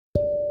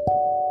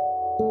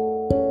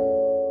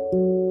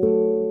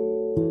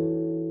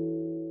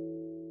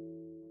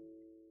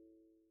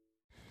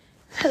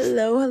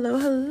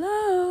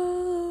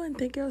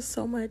Thank you all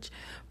so much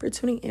for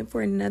tuning in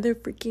for another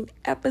freaking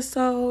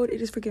episode.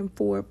 It is freaking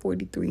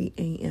 4:43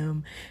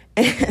 a.m.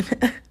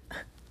 And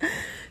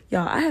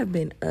y'all, I have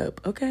been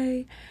up,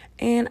 okay?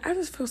 And I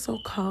just feel so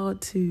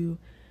called to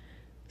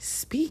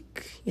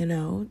speak,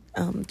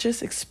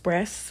 just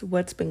express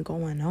what's been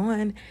going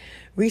on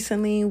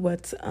recently,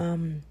 what's,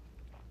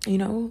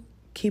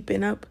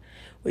 keeping up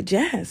with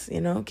Jazz,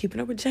 keeping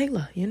up with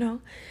Jayla,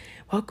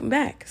 Welcome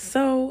back.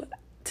 So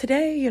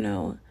today,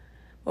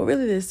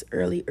 really this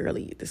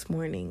early this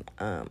morning,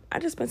 I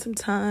just spent some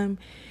time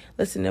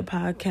listening to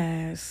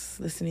podcasts,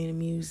 listening to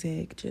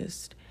music,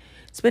 just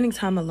spending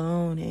time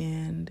alone.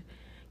 And,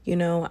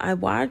 I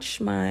watch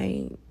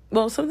something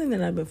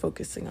that I've been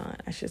focusing on,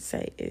 I should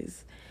say,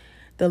 is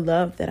the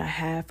love that I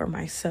have for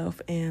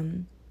myself.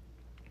 And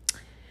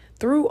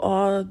through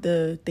all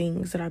the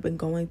things that I've been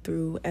going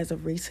through as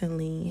of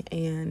recently,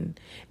 and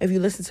if you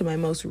listen to my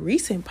most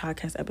recent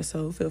podcast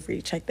episode, feel free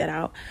to check that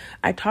out.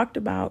 I talked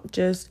about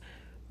just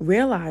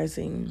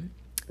realizing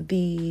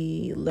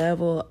the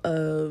level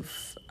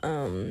of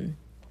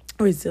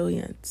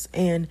resilience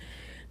and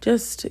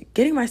just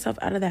getting myself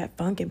out of that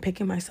funk and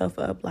picking myself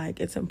up. Like,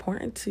 it's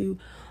important to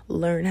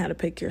learn how to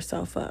pick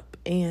yourself up.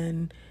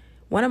 And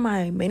one of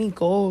my many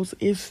goals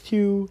is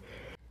to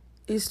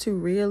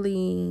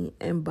really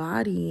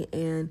embody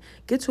and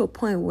get to a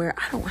point where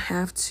I don't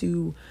have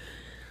to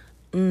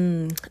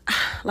I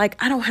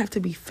don't have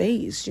to be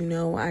phased,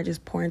 I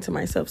just pour into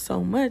myself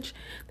so much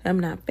that I'm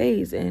not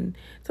phased. And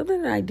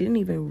something that I didn't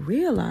even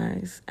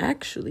realize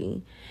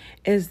actually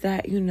is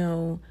that,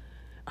 y'all,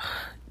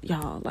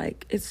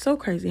 like, it's so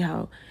crazy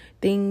how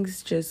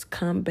things just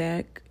come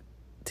back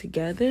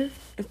together,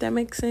 if that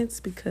makes sense.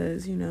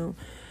 Because,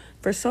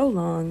 for so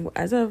long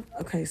so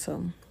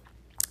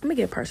let me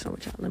get personal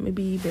with y'all. Let me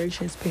be very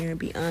transparent,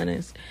 be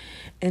honest,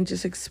 and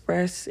just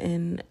express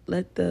and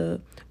let the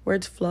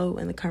words flow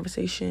and the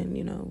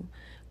conversation,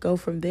 go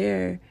from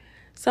there.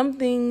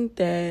 Something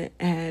that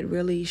had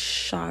really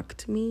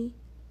shocked me,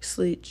 /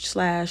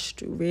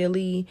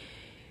 really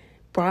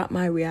brought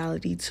my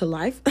reality to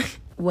life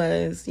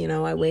was,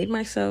 I weighed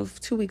myself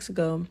 2 weeks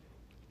ago,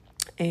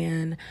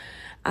 and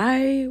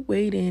I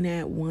weighed in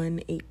at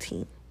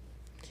 118.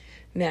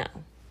 Now,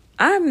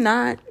 I'm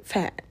not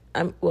fat.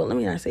 Let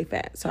me not say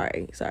fat.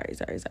 Sorry.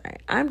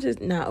 I'm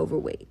just not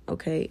overweight,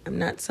 okay? I'm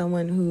not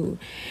someone who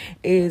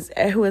has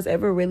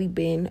ever really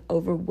been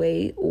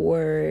overweight,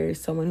 or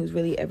someone who's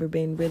really ever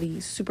been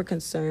really super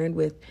concerned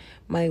with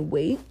my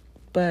weight.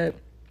 But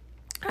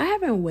I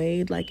haven't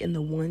weighed like in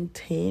the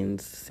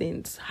 110s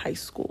since high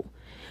school.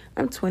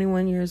 I'm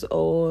 21 years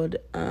old.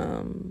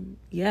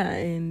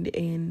 And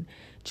in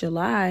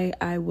July,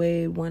 I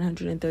weighed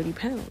 130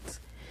 pounds.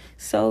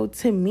 So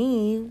to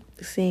me,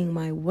 seeing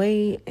my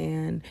weight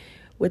and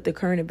with the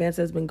current events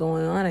that's been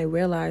going on, I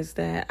realized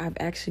that I've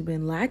actually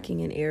been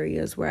lacking in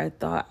areas where I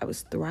thought I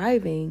was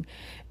thriving.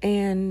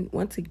 And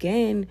once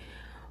again,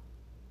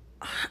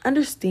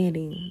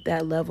 understanding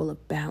that level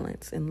of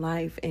balance in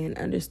life and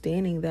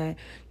understanding that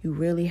you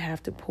really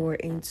have to pour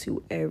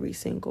into every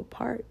single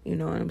part, you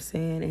know what I'm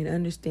saying? And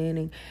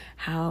understanding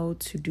how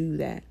to do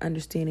that,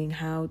 understanding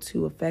how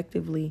to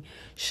effectively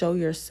show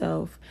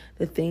yourself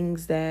the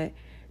things that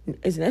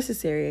is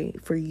necessary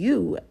for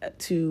you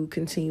to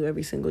continue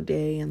every single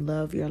day and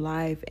love your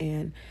life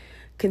and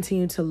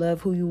continue to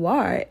love who you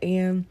are.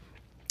 And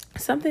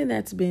something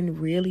that's been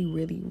really,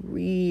 really,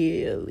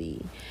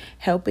 really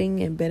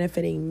helping and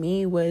benefiting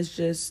me was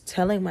just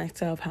telling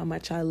myself how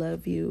much I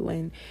love you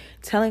and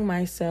telling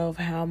myself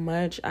how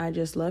much I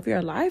just love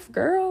your life,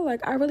 girl.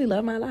 Like, I really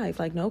love my life.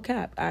 Like, no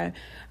cap.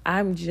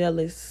 I'm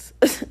jealous.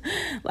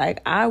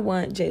 Like, I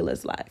want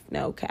Jayla's life.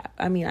 No cap.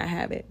 I mean, I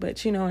have it,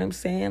 but you know what I'm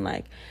saying?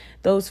 Like,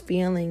 those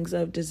feelings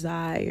of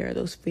desire,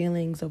 those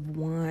feelings of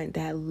want,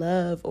 that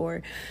love,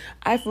 or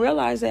I've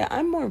realized that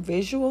I'm more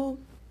visual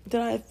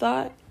than I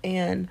thought.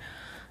 And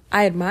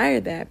I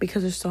admire that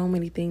because there's so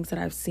many things that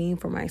I've seen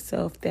for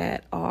myself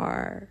that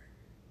are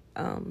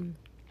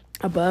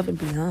above and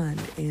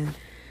beyond. And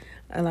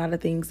a lot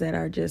of things that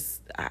are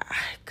just, I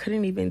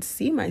couldn't even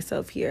see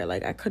myself here.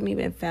 Like, I couldn't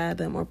even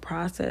fathom or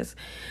process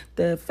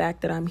the fact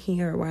that I'm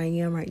here where I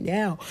am right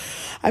now.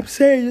 I'm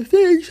saying the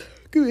things.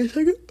 Give me a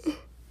second.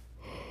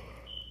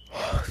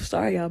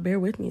 Sorry, y'all.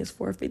 Bear with me. It's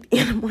 4:50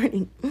 in the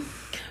morning.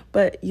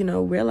 But,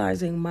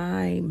 realizing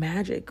my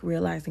magic,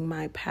 realizing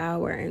my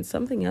power, and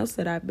something else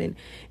that I've been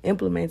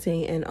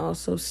implementing and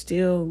also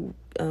still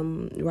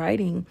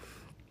writing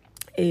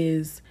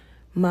is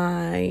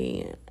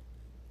my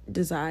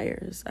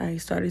desires. I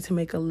started to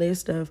make a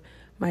list of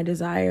my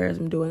desires.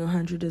 I'm doing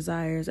 100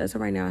 desires. As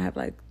of right now, I have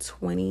like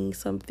 20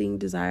 something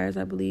desires,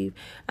 I believe.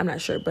 I'm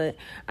not sure, but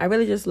I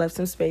really just left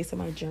some space in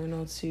my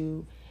journal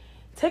to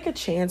take a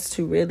chance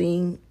to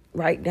really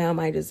write down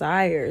my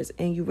desires.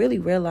 And you really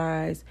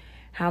realize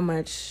how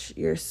much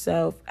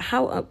yourself,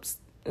 I want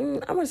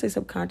to say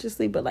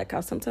subconsciously, but like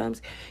how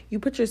sometimes you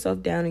put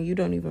yourself down and you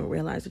don't even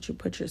realize that you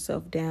put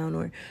yourself down,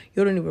 or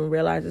you don't even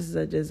realize this is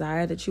a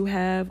desire that you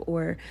have,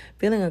 or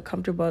feeling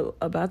uncomfortable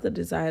about the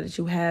desire that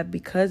you have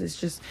because it's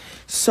just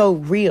so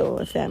real,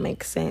 if that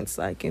makes sense.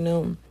 Like,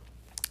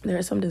 there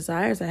are some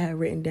desires I had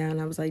written down.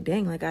 I was like,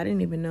 dang, like I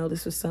didn't even know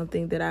this was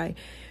something that I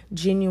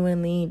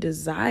genuinely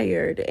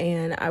desired.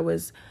 And I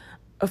was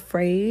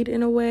afraid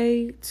in a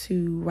way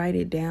to write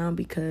it down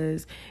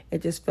because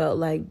it just felt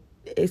like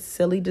it's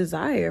silly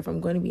desire, if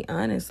I'm going to be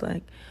honest.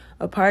 Like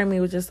a part of me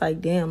was just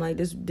like, damn, like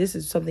this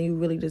is something you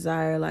really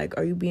desire. Like,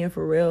 are you being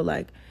for real?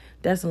 Like,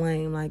 that's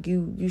lame. Like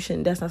you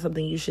shouldn't, that's not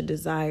something you should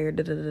desire.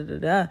 Da, da, da, da,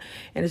 da.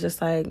 And it's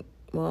just like,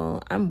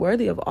 well, I'm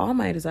worthy of all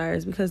my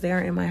desires because they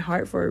are in my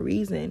heart for a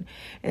reason.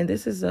 And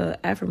this is a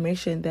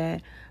affirmation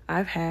that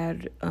I've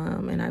had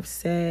and I've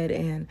said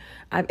and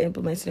I've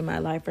implemented in my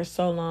life for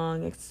so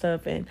long and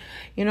stuff. And,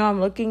 I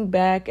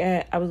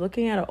was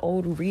looking at an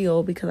old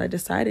reel because I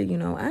decided,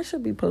 I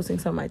should be posting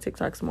some of my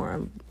TikToks more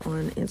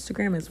on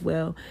Instagram as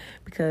well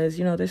because,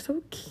 they're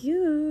so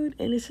cute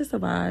and it's just a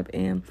vibe.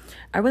 And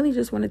I really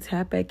just want to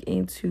tap back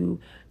into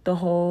the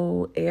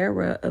whole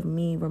era of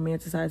me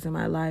romanticizing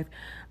my life.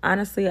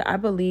 Honestly, I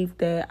believe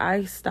that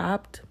I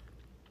stopped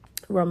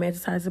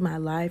romanticizing my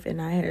life and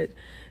I had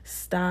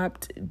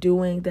stopped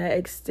doing that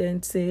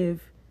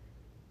extensive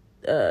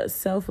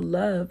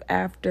self-love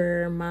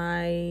after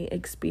my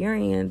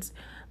experience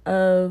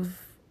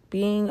of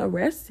being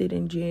arrested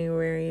in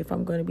January, if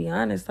I'm going to be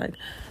honest. Like,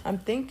 I'm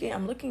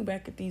looking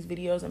back at these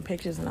videos and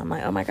pictures and I'm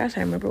like, oh my gosh,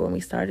 I remember when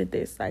we started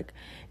this. Like,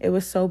 it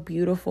was so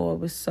beautiful. It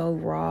was so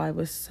raw. It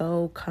was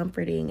so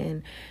comforting.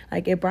 And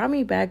like, it brought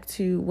me back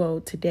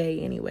to, today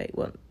anyway.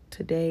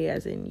 Today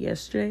as in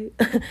yesterday,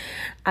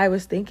 I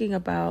was thinking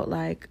about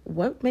like,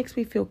 what makes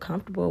me feel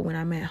comfortable when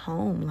I'm at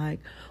home? Like,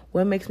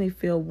 what makes me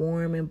feel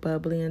warm and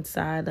bubbly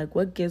inside? Like,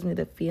 what gives me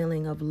the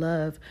feeling of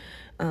love?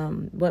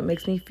 What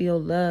makes me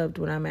feel loved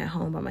when I'm at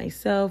home by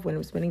myself, when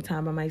I'm spending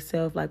time by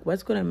myself? Like,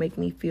 what's going to make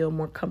me feel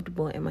more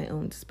comfortable in my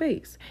own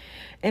space?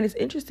 And it's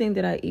interesting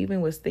that I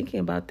even was thinking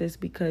about this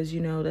because,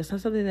 that's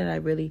not something that I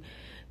really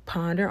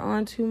ponder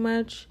on too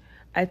much.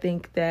 I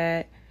think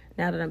that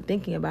now that I'm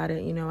thinking about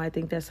it, I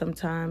think that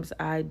sometimes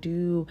I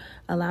do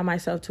allow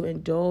myself to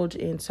indulge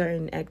in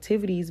certain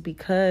activities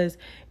because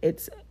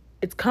it's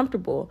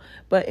comfortable.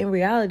 But in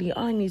reality,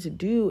 all I need to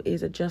do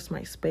is adjust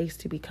my space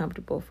to be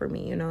comfortable for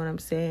me. You know what I'm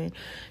saying?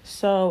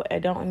 So I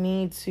don't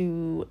need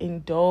to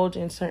indulge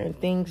in certain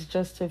things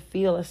just to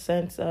feel a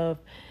sense of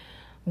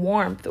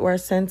warmth or a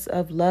sense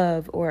of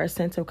love or a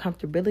sense of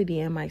comfortability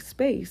in my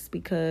space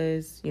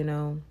because,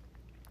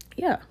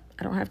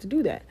 I don't have to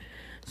do that.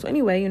 So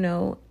anyway,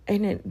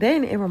 and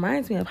then it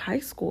reminds me of high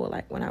school.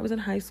 Like when I was in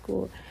high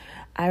school,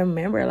 I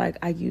remember like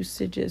I used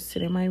to just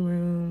sit in my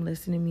room,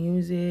 listen to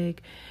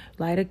music,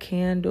 light a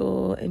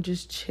candle and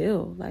just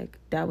chill. Like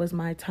that was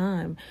my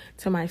time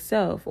to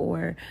myself.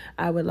 Or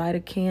I would light a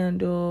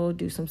candle,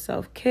 do some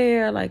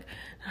self-care. Like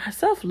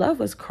self-love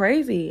was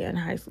crazy in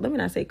high school. Let me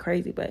not say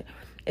crazy, but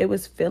it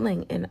was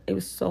filling and it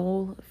was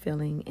soul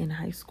filling in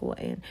high school.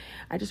 And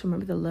I just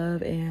remember the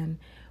love and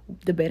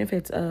the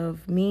benefits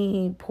of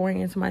me pouring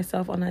into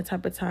myself on that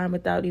type of time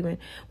without even,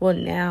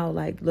 now,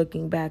 like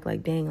looking back,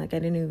 like, dang, like I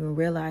didn't even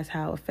realize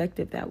how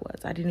effective that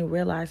was. I didn't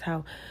realize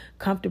how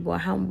comfortable,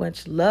 how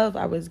much love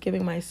I was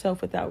giving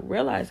myself without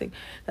realizing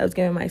that I was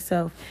giving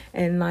myself.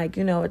 And like,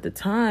 at the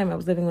time I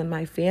was living with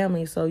my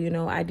family. So,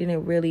 I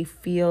didn't really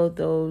feel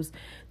those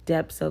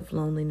depths of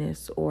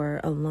loneliness or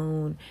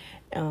alone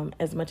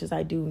as much as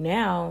I do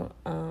now,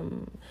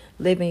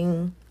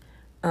 living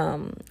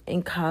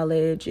in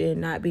college and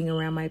not being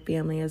around my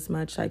family as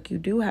much. Like you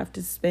do have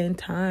to spend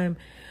time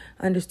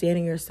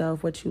understanding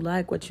yourself, what you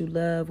like, what you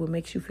love, what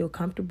makes you feel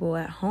comfortable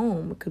at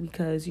home,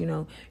 because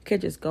you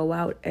can't just go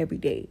out every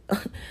day.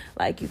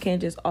 Like you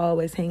can't just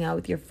always hang out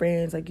with your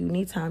friends. Like you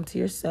need time to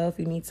yourself,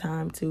 you need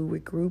time to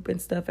regroup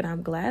and stuff. And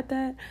I'm glad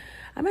that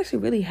I'm actually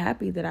really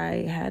happy that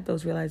I had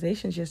those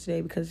realizations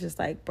yesterday, because it's just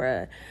like,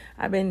 bruh,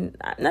 I'm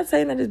not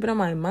saying that it's been on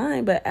my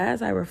mind, but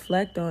as I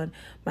reflect on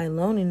my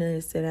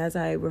loneliness and as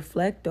I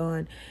reflect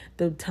on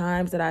the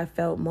times that I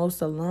felt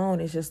most alone,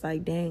 it's just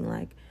like, dang,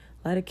 like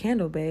light a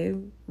candle,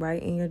 babe,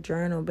 write in your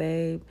journal,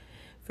 babe,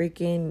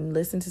 freaking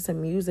listen to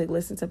some music,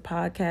 listen to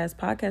podcasts.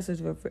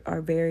 Podcasts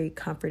are very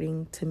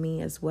comforting to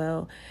me as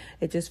well.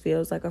 It just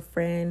feels like a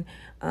friend.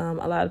 A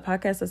lot of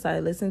podcasts that I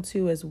listen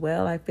to as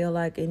well, I feel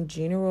like in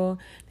general,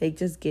 they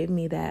just give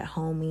me that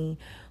homegirl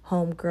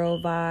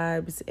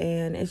vibes.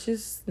 And it's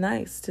just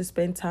nice to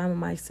spend time with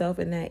myself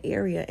in that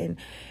area. And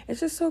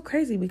it's just so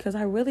crazy because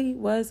I really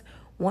was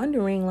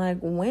wondering, like,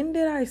 when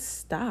did I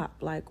stop?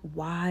 Like,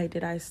 why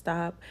did I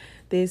stop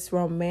this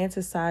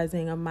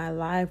romanticizing of my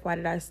life? Why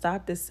did I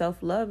stop this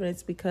self-love? And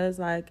it's because,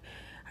 like,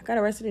 I got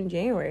arrested in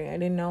January. I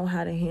didn't know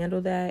how to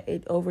handle that.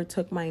 It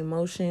overtook my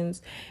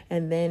emotions.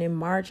 And then in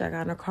March, I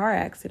got in a car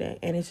accident.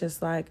 And it's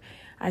just like,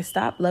 I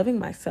stopped loving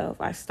myself.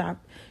 I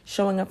stopped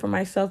showing up for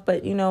myself.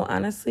 But,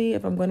 honestly,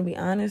 if I'm going to be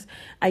honest,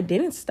 I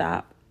didn't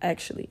stop,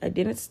 actually. I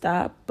didn't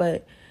stop,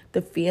 but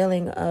the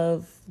feeling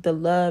of the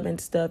love and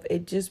stuff,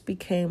 it just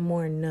became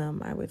more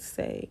numb, I would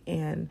say.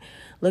 And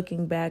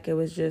looking back, it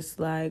was just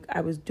like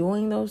I was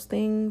doing those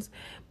things,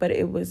 but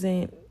it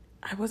wasn't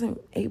I wasn't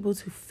able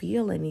to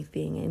feel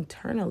anything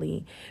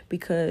internally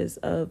because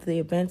of the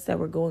events that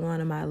were going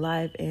on in my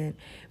life and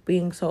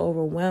being so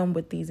overwhelmed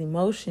with these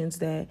emotions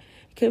that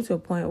it came to a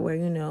point where,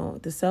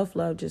 the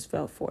self-love just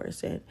felt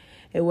forced, and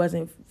it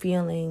wasn't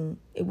feeling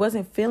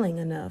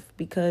enough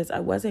because I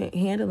wasn't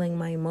handling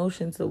my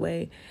emotions the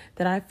way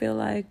that I feel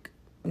like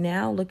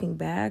now looking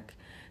back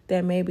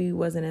that maybe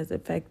wasn't as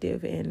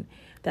effective. And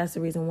that's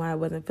the reason why I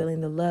wasn't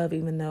feeling the love,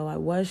 even though I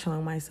was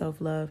showing myself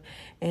love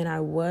and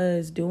I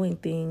was doing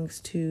things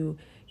to,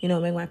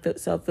 make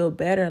myself feel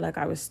better. Like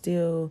I was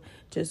still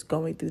just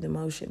going through the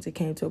motions. It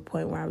came to a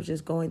point where I was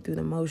just going through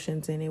the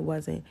motions and it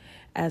wasn't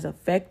as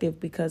effective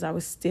because I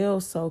was still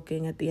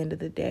sulking at the end of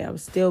the day. I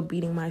was still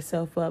beating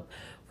myself up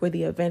for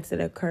the events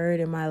that occurred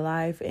in my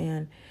life.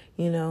 And,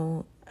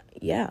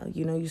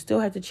 you still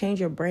have to change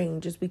your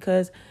brain. Just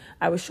because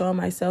I was showing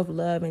myself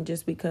love and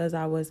just because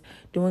I was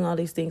doing all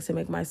these things to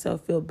make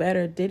myself feel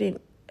better didn't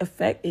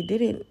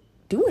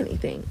do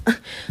anything.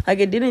 Like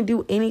it didn't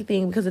do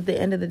anything because at the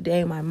end of the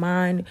day, my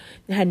mind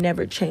had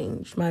never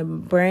changed. My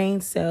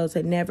brain cells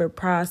had never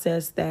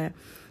processed that,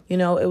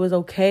 it was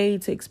okay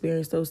to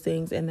experience those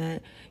things and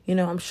that,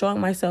 I'm showing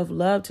myself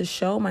love to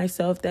show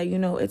myself that,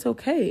 it's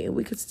okay. And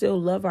we could still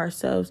love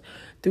ourselves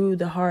through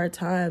the hard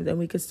times and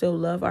we could still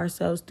love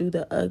ourselves through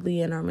the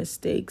ugly and our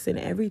mistakes and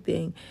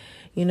everything.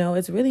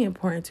 It's really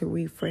important to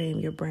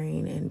reframe your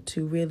brain and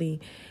to really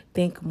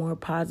think more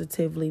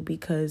positively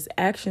because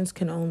actions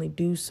can only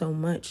do so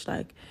much.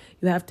 Like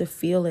you have to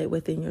feel it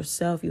within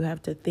yourself. You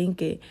have to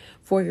think it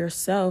for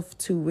yourself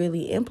to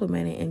really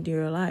implement it into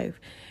your life.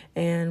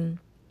 And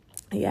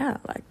yeah,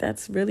 like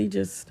that's really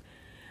just,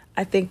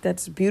 I think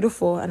that's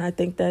beautiful and I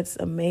think that's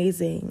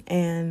amazing.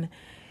 And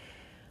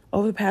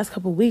over the past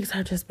couple of weeks,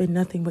 I've just been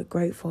nothing but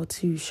grateful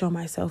to show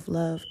myself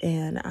love.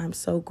 And I'm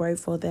so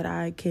grateful that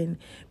I can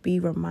be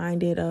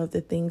reminded of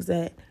the things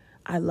that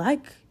I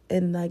like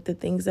and like the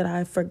things that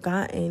I've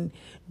forgotten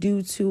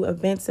due to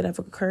events that have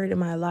occurred in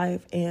my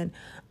life, and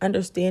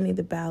understanding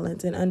the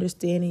balance and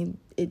understanding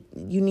it.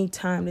 You need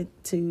time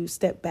to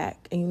step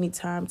back, and you need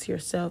time to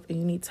yourself, and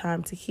you need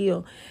time to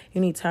heal.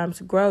 You need time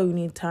to grow. You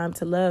need time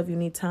to love. You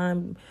need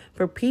time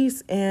for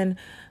peace. And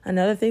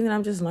another thing that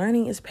I'm just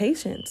learning is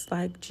patience,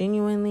 like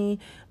genuinely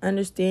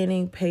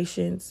understanding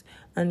patience,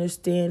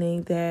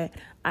 understanding that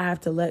I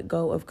have to let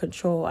go of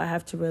control. I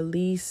have to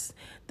release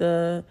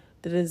the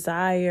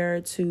desire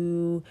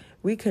to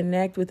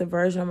reconnect with a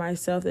version of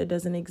myself that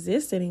doesn't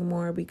exist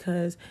anymore,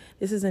 because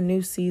this is a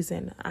new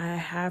season. I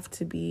have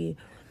to be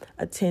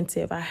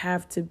attentive. I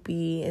have to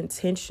be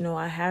intentional.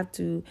 I have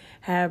to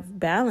have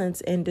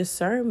balance and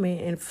discernment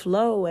and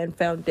flow and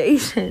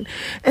foundation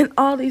and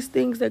all these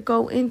things that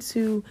go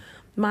into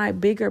my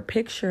bigger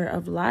picture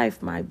of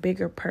life, my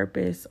bigger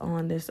purpose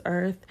on this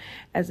earth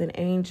as an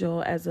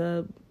angel, as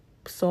a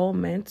soul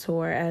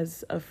mentor,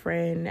 as a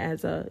friend,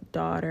 as a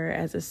daughter,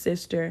 as a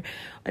sister,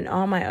 and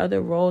all my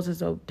other roles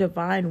as a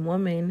divine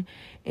woman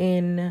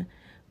in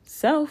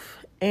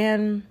self.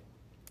 And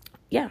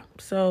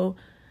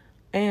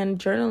and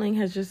journaling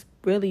has just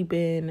really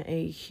been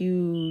a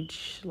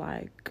huge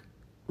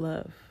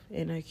love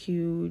and a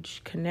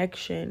huge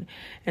connection,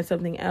 and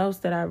something else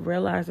that I've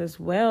realized as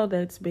well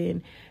that's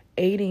been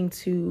aiding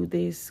to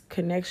this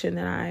connection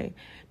that I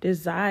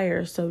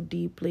desire so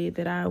deeply,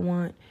 that I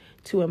want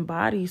to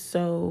embody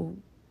so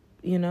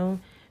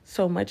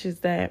much, is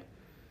that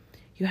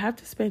you have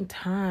to spend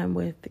time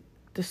with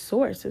the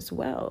source as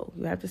well.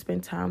 You have to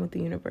spend time with the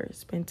universe,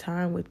 spend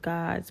time with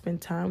God,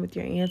 spend time with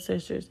your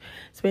ancestors,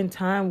 spend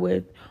time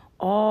with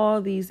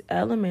all these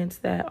elements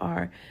that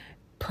are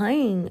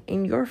playing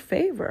in your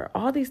favor,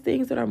 all these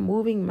things that are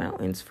moving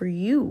mountains for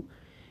you.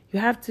 You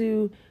have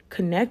to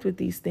connect with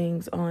these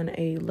things on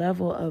a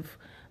level of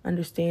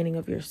understanding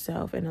of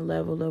yourself and a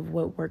level of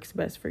what works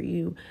best for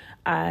you.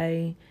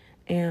 I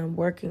am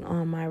working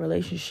on my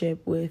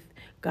relationship with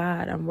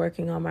God. I'm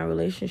working on my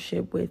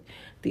relationship with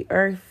the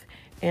earth,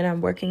 and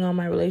I'm working on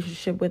my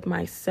relationship with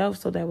myself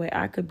so that way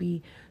I could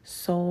be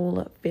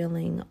soul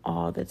filling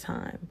all the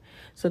time.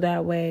 So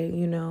that way,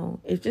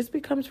 it just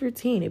becomes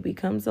routine. It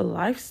becomes a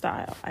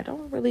lifestyle. I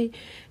don't really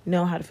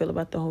know how to feel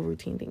about the whole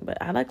routine thing,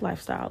 but I like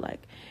lifestyle.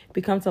 Like, it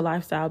becomes a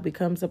lifestyle, it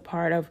becomes a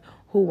part of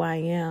who I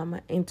am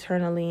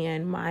internally,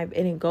 and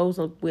it goes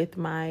with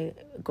my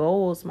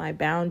goals, my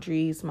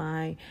boundaries,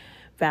 my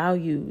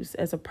values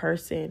as a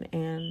person.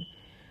 And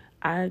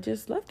I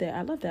just love that.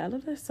 I love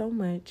that so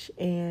much.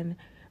 And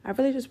I've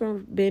really just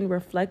been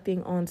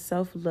reflecting on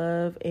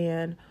self-love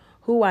and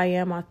who I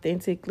am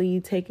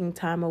authentically, taking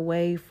time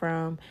away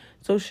from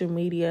social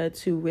media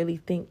to really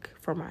think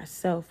for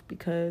myself,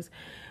 because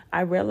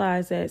I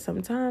realize that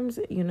sometimes,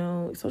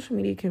 social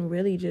media can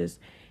really just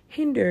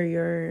hinder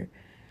your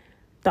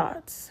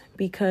thoughts,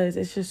 because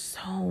it's just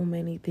so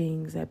many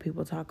things that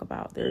people talk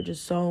about. There are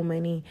just so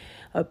many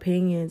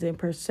opinions and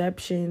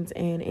perceptions,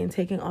 and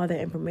taking all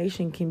that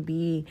information can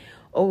be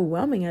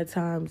overwhelming at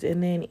times.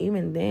 And then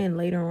even then,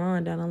 later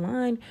on down the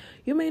line,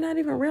 you may not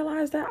even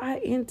realize that I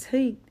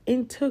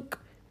intook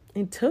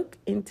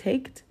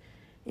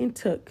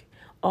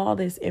all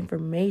this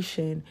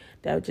information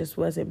that just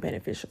wasn't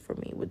beneficial for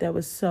me, that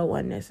was so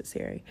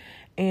unnecessary.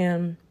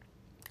 And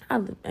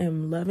I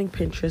am loving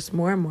Pinterest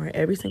more and more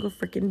every single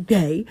freaking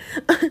day.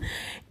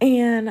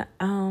 And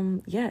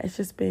yeah, it's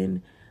just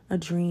been a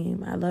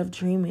dream. I love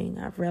dreaming.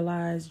 I've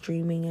realized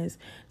dreaming is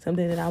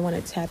something that I want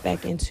to tap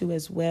back into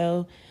as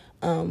well.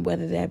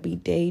 Whether that be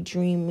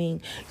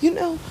daydreaming.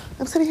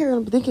 I'm sitting here and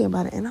I'm thinking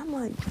about it, and I'm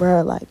like,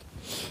 bruh, like,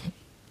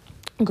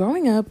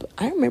 growing up,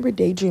 I remember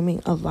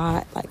daydreaming a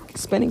lot, like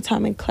spending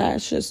time in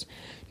class just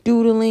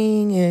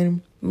doodling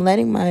and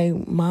letting my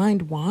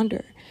mind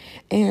wander.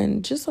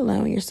 And just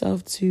allowing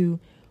yourself to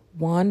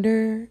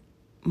wander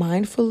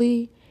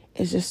mindfully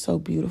is just so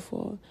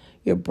beautiful.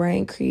 Your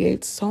brain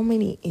creates so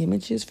many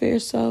images for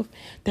yourself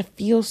that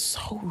feel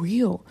so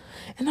real.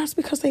 And that's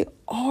because they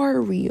are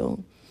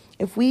real.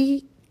 If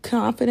we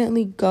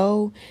confidently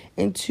go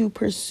into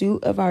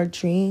pursuit of our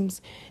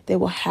dreams, they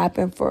will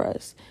happen for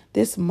us.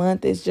 This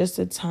month is just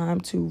a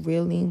time to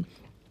really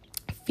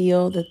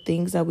feel the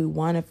things that we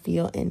want to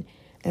feel and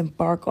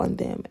embark on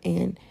them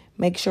and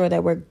make sure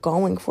that we're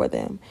going for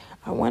them.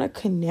 I want to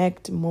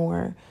connect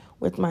more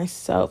with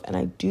myself, and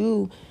I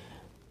don't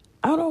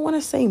want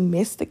to say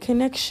miss the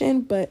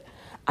connection, but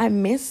I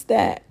miss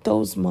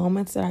those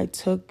moments that I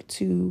took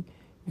to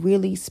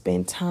really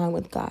spend time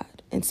with God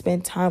and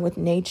spend time with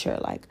nature.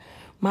 Like,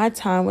 my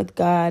time with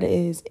God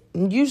is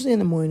usually in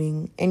the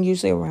morning and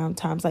usually around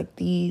times like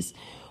these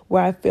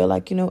where I feel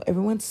like,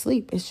 everyone's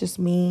asleep. It's just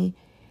me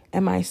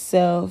and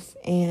myself,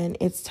 and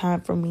it's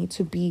time for me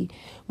to be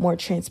more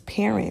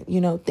transparent.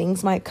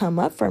 Things might come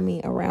up for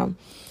me around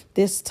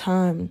this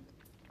time,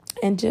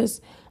 and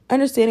just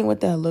understanding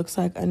what that looks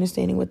like,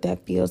 understanding what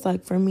that feels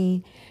like for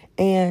me,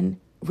 and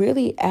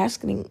really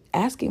asking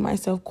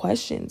myself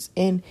questions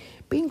and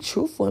being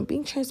truthful and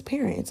being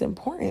transparent. It's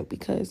important,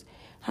 because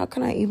how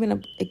can I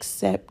even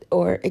accept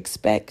or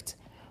expect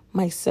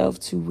myself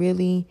to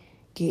really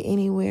get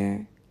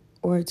anywhere,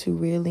 or to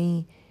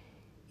really,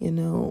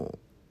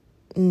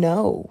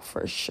 know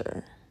for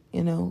sure,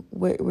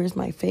 where's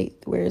my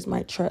faith? Where is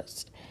my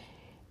trust?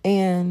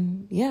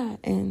 And yeah,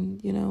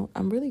 and,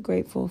 I'm really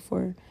grateful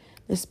for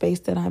the space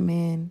that I'm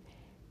in.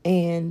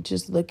 And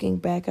just looking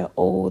back at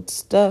old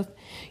stuff,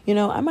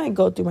 I might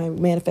go through my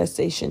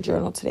manifestation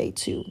journal today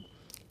too,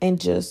 and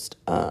just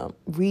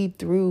read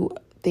through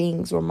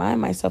things,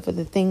 remind myself of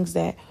the things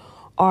that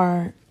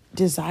are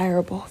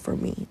desirable for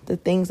me, the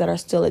things that are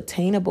still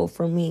attainable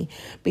for me.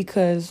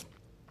 Because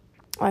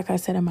like I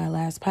said in my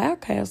last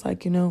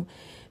podcast,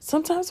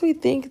 sometimes we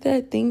think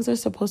that things are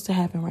supposed to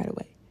happen right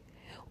away,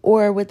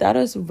 or without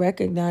us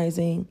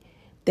recognizing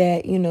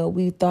that,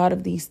 we thought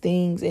of these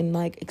things and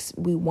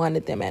we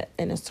wanted them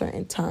in a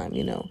certain time,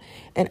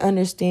 and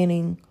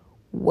understanding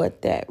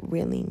what that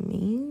really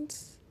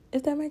means,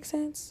 if that makes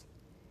sense.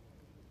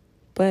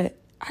 But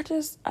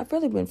I've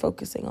really been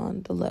focusing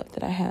on the love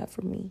that I have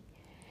for me.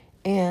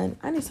 And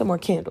I need some more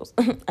candles.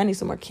 I need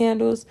some more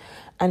candles.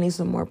 I need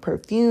some more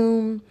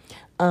perfume.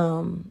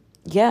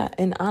 Yeah.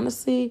 And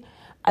honestly,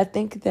 I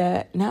think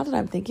that now that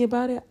I'm thinking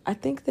about it, I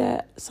think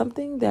that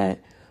something that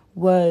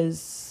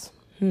was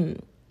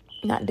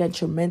not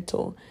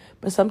detrimental,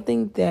 but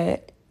something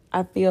that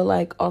I feel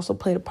like also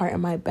played a part in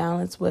my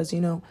balance was,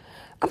 I'm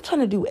trying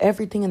to do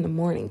everything in the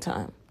morning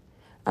time.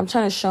 I'm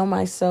trying to show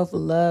myself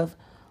love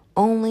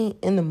only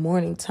in the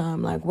morning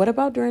time. Like, what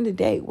about during the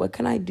day? What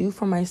can I do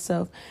for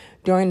myself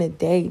during the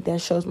day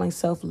that shows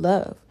myself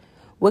love?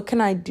 What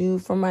can I do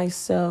for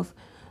myself?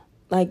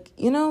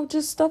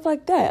 Just stuff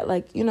like that.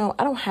 I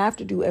don't have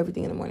to do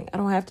everything in the morning. I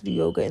don't have to do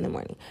yoga in the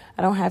morning.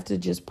 I don't have to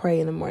just pray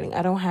in the morning.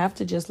 I don't have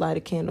to just light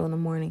a candle in the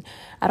morning.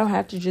 I don't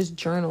have to just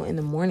journal in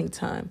the morning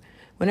time.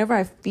 Whenever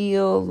I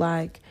feel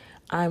like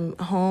I'm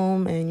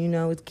home and,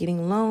 it's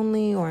getting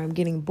lonely or I'm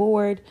getting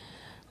bored,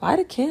 light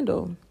a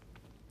candle.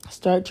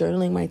 Start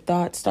journaling my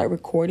thoughts. Start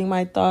recording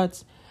my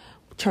thoughts.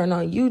 Turn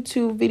on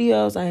YouTube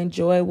videos. I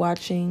enjoy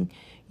watching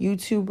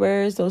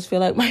YouTubers. Those feel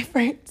like my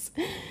friends.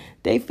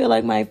 They feel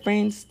like my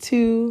friends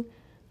too.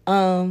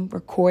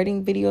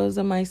 Recording videos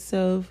of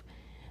myself.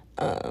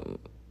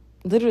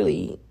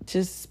 Literally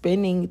just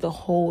spending the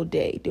whole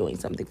day doing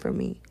something for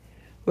me,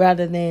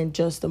 rather than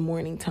just the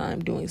morning time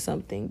doing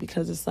something.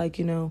 Because it's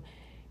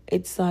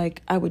it's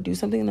like I would do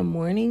something in the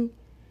morning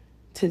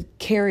to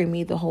carry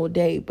me the whole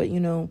day. But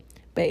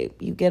babe,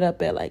 you get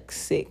up at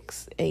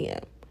 6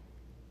 a.m.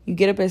 You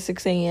get up at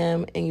 6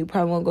 a.m. and you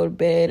probably won't go to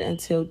bed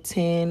until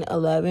 10,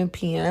 11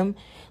 p.m.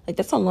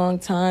 That's a long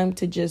time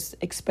to just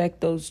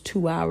expect those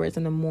 2 hours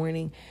in the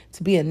morning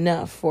to be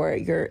enough for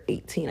your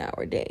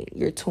 18-hour day,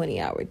 your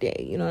 20-hour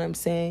day. You know what I'm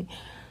saying?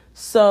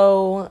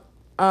 So,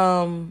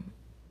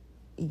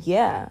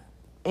 yeah.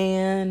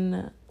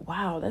 And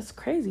wow, that's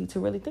crazy to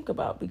really think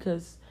about,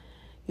 because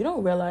you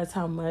don't realize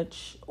how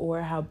much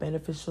or how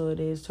beneficial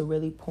it is to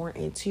really pour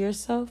into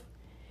yourself.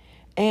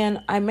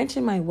 And I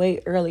mentioned my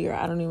weight earlier.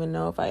 I don't even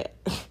know if I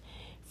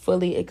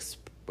fully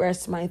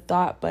expressed my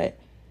thought, but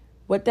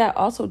what that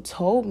also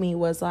told me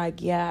was I've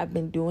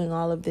been doing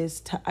all of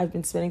this. I've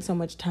been spending so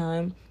much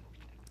time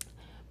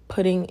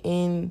putting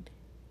in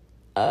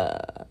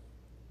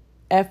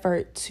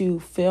effort to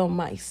fill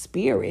my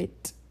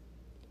spirit,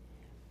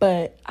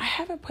 but I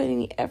haven't put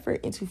any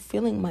effort into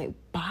filling my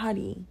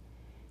body.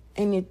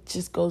 And it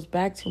just goes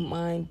back to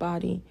mind,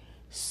 body,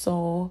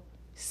 soul,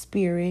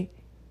 spirit,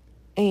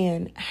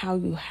 and how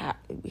we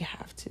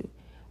have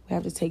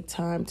to take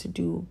time to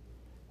do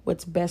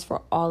what's best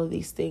for all of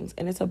these things.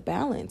 And it's a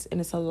balance, and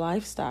it's a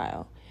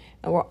lifestyle,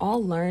 and we're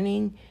all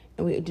learning,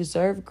 and we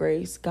deserve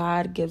grace.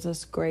 God gives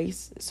us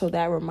grace. So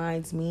that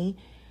reminds me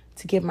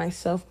to give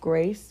myself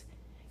grace.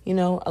 You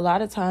know, a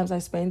lot of times I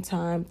spend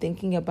time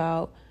thinking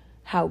about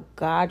how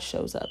God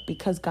shows up,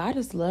 because God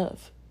is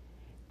love.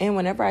 And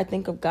whenever I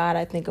think of God,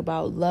 I think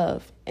about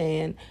love.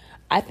 And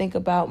I think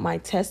about my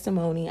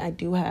testimony I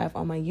do have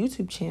on my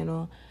YouTube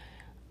channel,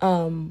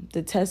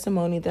 the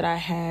testimony that I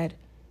had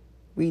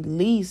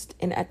released.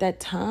 And at that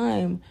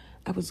time,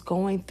 I was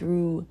going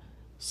through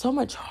so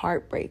much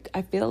heartbreak.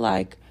 I feel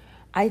like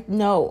I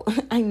know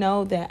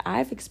that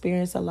I've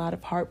experienced a lot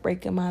of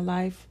heartbreak in my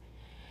life.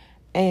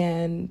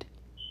 And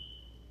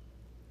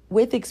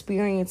with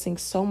experiencing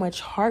so much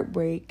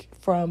heartbreak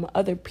from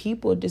other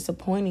people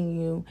disappointing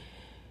you,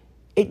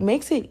 it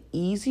makes it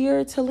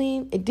easier to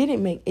lean. It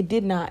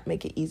did not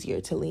make it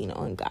easier to lean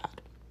on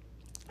God.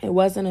 It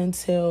wasn't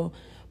until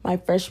my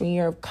freshman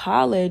year of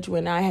college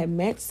when I had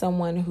met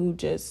someone who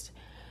just,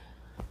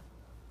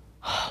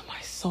 my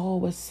soul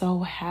was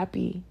so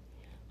happy.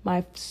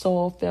 My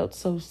soul felt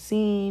so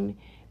seen.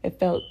 It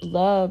felt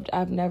loved.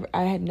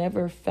 I had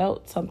never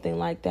felt something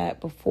like that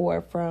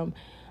before from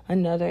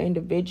another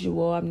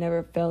individual. I've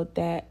never felt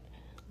that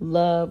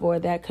love or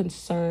that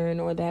concern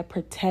or that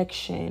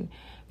protection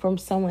from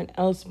someone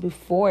else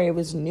before. It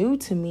was new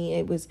to me.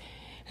 It was,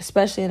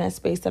 especially in that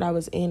space that I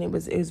was in, it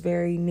was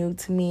very new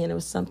to me, and it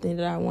was something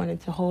that I wanted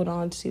to hold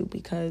on to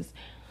because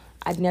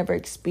I'd never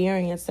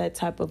experienced that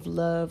type of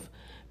love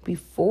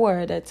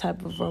before, that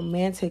type of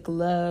romantic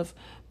love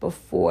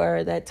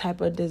before, that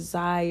type of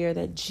desire,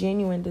 that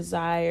genuine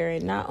desire,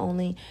 and not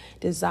only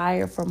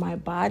desire for my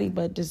body,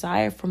 but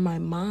desire for my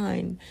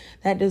mind,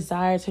 that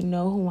desire to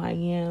know who I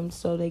am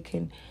so they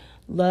can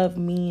love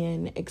me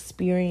and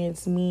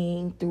experience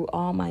me through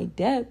all my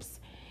depths.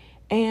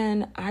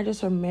 And I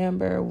just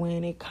remember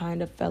when it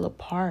kind of fell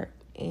apart,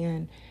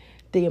 and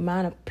the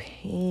amount of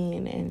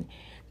pain and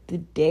the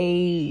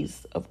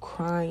days of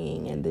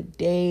crying and the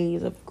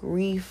days of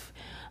grief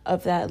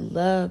of that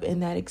love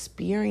and that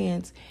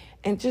experience,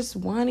 and just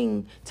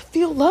wanting to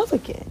feel love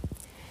again.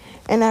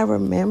 And I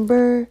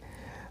remember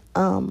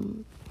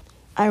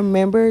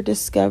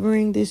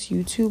discovering this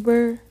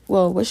YouTuber.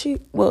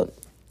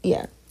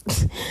 Yeah.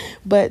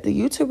 But the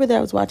YouTuber that I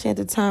was watching at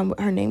the time,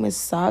 her name is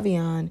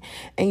Savion.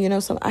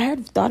 And, so I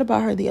had thought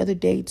about her the other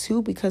day,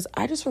 too, because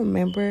I just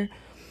remember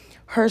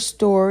her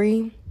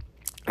story.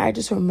 I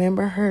just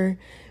remember her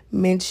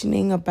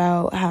mentioning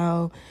about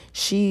how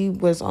she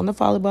was on the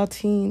volleyball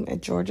team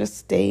at Georgia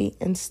State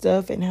and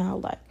stuff, and how,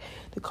 like,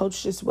 the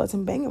coach just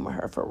wasn't banging with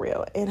her for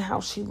real, and how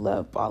she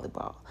loved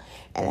volleyball,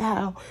 and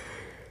how,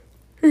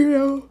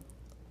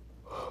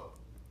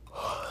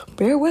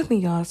 bear with me,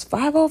 y'all, it's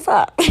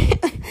 5:05.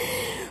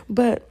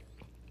 But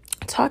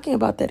talking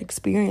about that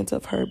experience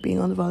of her being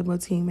on the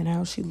volleyball team and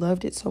how she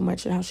loved it so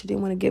much and how she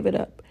didn't want to give it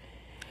up.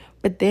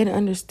 But then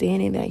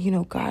understanding that,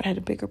 God had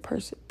a bigger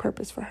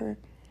purpose for her,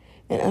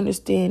 and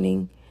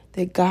understanding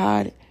that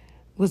God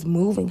was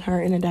moving her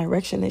in a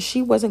direction that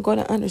she wasn't going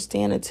to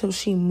understand until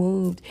she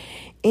moved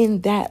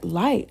in that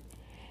light.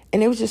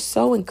 And it was just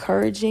so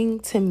encouraging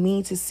to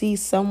me to see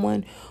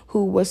someone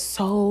who was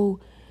so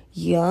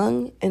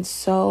young and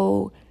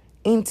so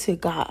into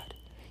God.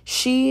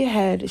 She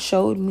had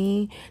showed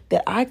me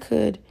that I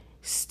could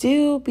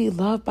still be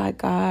loved by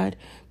God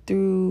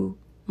through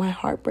my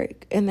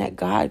heartbreak, and that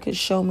God could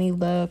show me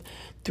love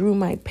through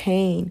my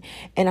pain.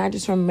 And I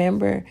just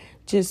remember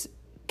just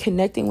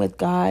connecting with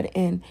God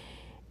and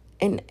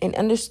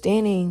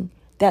understanding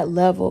that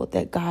level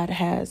that God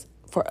has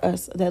for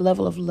us, that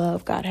level of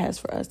love God has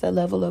for us, that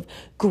level of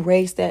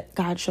grace that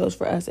God shows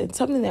for us. And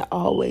something that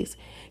always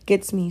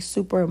gets me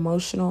super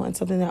emotional, and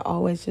something that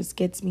always just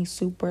gets me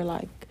super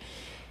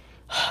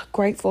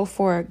grateful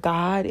for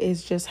God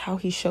is just how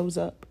he shows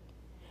up.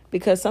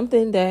 Because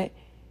something that's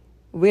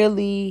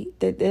really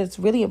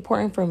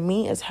important for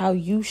me is how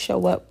you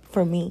show up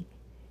for me.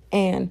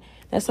 And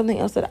that's something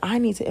else that I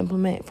need to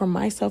implement for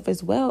myself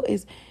as well,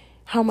 is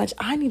how much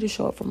I need to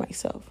show up for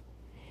myself.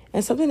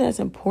 And something that's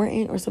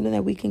important, or something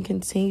that we can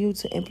continue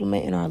to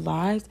implement in our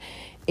lives,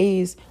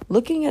 is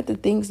looking at the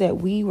things that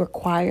we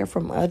require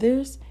from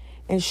others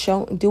and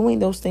doing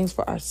those things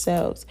for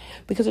ourselves.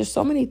 Because there's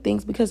so many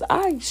things, because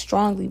I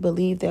strongly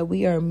believe that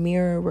we are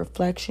mirror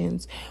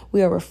reflections.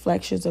 We are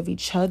reflections of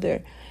each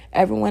other.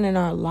 Everyone in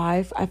our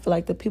life, I feel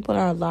like the people in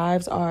our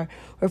lives are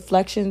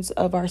reflections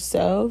of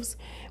ourselves,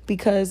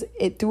 because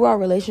through our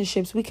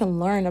relationships, we can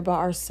learn about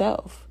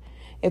ourselves.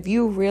 If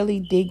you really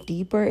dig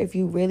deeper, if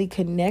you really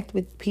connect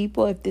with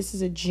people, if this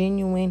is a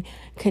genuine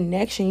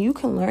connection, you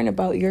can learn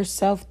about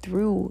yourself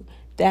through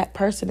that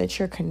person that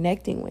you're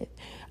connecting with.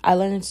 I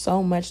learned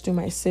so much through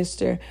my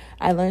sister.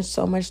 I learned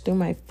so much through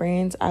my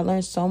friends. I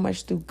learned so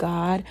much through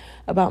God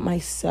about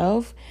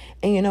myself.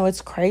 And,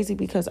 it's crazy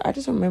because I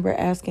just remember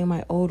asking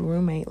my old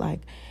roommate,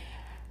 like,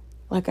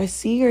 I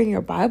see you're in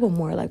your Bible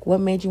more. Like, what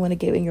made you want to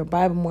get in your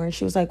Bible more? And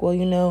she was like,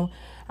 well,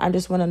 I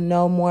just want to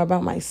know more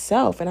about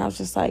myself. And I was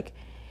just like,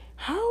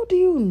 how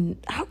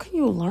can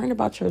you learn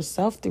about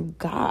yourself through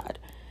God?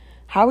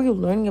 How are you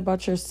learning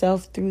about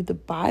yourself through the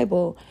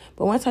Bible?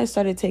 But once I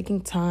started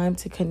taking time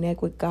to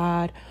connect with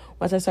God,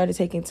 once I started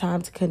taking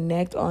time to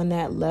connect on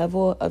that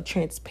level of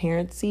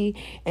transparency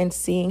and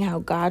seeing how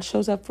God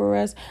shows up for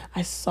us,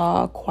 I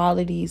saw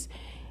qualities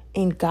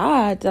in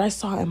God that I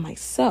saw in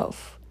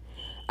myself.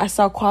 I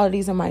saw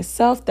qualities in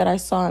myself that I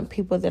saw in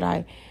people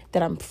that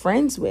I'm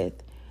friends with.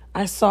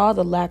 I saw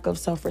the lack of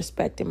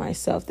self-respect in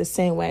myself the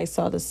same way I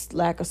saw the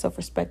lack of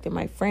self-respect in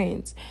my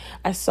friends.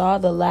 I saw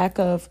the lack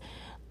of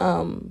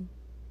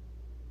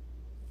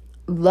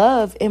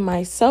love in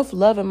myself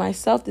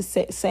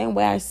the same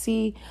way I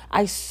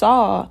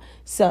saw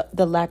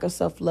the lack of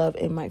self-love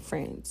in my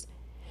friends.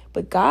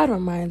 But God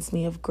reminds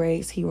me of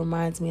grace. He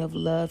reminds me of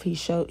love.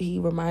 He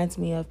reminds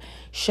me of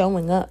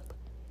showing up.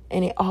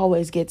 And it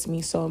always gets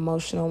me so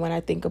emotional when I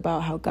think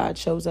about how God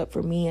shows up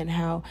for me and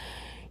how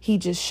he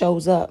just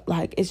shows up.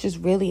 Like, it's just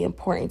really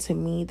important to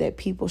me that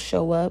people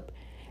show up.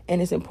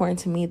 And it's important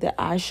to me that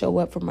I show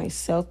up for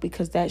myself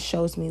because that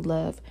shows me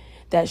love.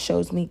 That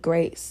shows me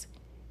grace.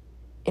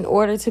 In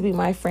order to be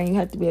my friend, you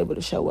have to be able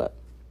to show up.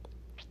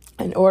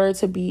 In order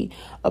to be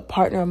a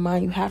partner of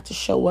mine, you have to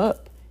show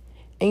up.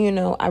 And,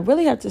 I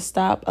really have to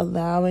stop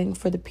allowing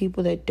for the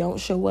people that don't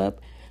show up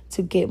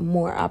to get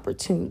more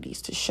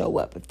opportunities to show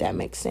up, if that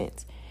makes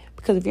sense.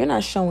 Because if you're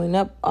not showing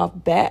up off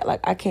bat, like,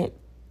 I can't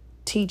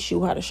teach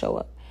you how to show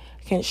up.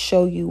 I can't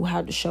show you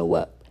how to show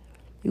up.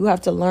 You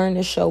have to learn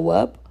to show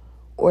up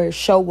or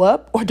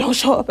don't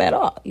show up at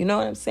all. You know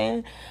what I'm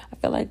saying? I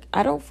feel like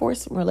I don't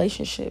force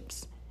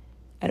relationships.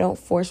 I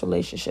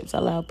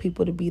allow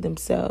people to be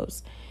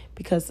themselves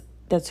because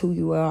that's who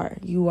you are.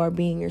 You are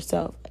being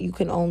yourself. You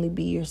can only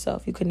be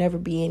yourself. You can never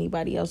be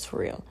anybody else for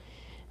real.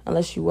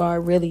 Unless you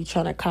are really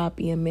trying to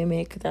copy and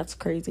mimic. That's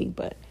crazy.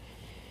 But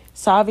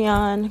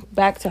Savion,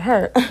 back to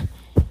her.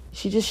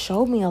 She just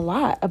showed me a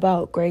lot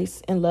about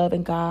grace and love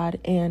and God.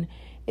 And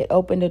it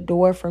opened a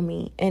door for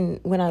me. And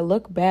when I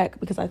look back,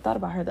 because I thought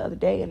about her the other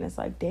day, and it's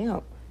like,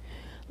 damn.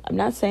 I'm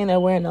not saying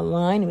that we're in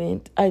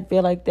alignment. I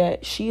feel like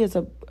that she is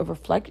a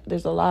reflect.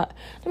 There's a lot.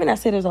 Let me not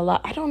say there's a lot.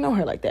 I don't know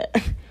her like that.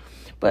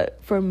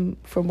 But from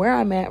where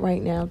I'm at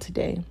right now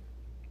today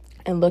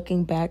and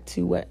looking back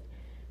to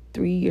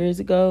 3 years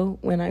ago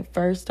when I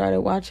first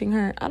started watching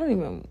her, I don't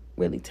even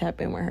really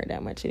tap in with her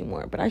that much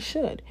anymore, but I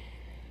should.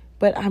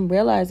 But I'm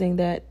realizing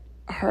that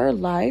her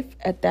life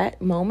at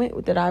that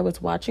moment that I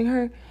was watching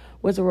her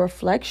was a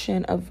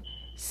reflection of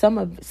some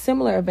of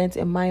similar events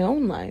in my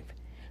own life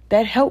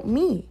that helped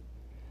me.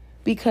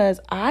 Because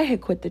I had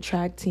quit the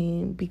track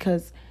team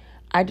because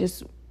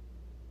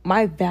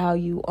my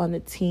value on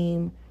the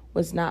team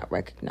was not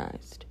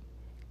recognized.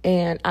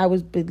 And I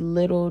was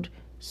belittled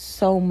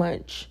so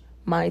much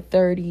my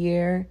third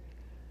year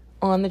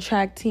on the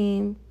track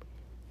team.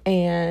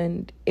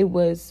 And it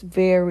was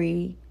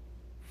very,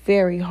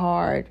 very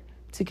hard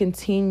to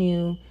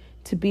continue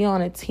to be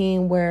on a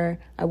team where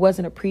I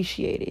wasn't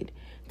appreciated,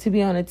 to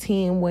be on a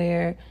team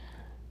where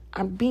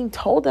I'm being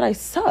told that I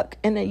suck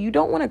and that you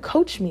don't want to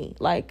coach me.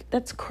 Like,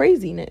 that's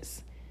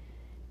craziness.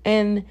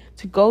 And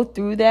to go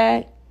through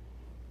that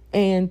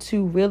and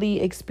to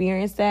really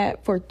experience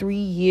that for 3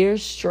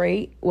 years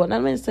straight. Well,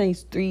 not going to say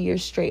it's 3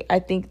 years straight. I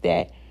think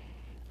that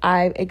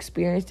I've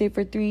experienced it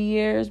for 3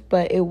 years,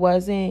 but it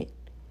wasn't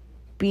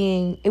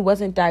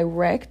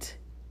direct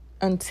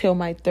until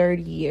my third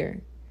year.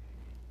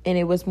 And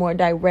it was more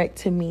direct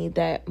to me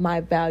that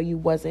my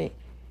value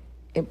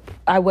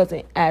I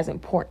wasn't as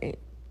important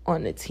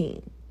on the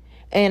team.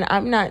 And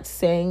I'm not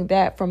saying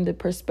that from the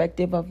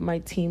perspective of my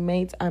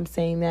teammates. I'm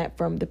saying that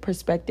from the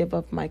perspective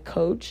of my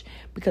coach,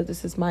 because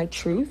this is my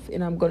truth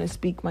and I'm going to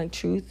speak my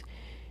truth.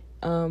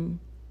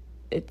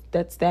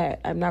 That's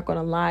that. I'm not going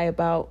to lie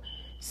about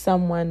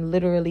someone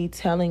literally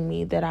telling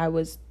me that I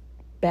was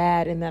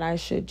bad and that I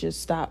should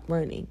just stop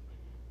running.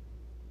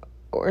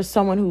 Or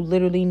someone who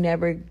literally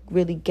never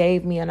really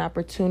gave me an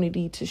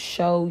opportunity to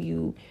show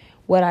you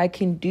what I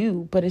can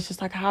do. But it's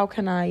just like, how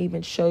can I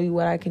even show you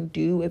what I can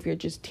do if you're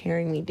just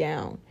tearing me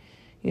down?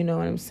 You know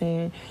what I'm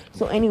saying?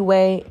 So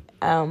anyway,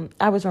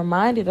 I was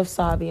reminded of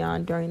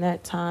Savion during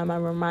that time.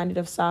 I'm reminded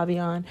of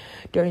Savion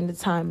during the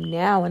time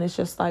now. And it's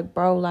just like,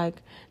 bro,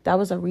 like, that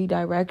was a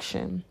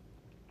redirection.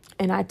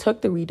 And I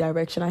took the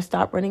redirection. I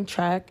stopped running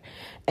track.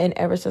 And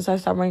ever since I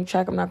stopped running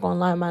track, I'm not going to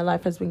lie, my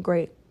life has been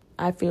great.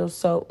 I feel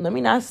so, let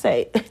me not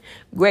say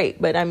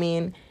great, but I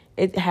mean,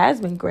 it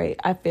has been great.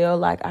 I feel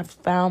like I've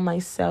found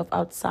myself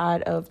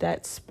outside of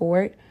that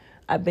sport.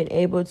 I've been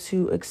able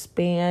to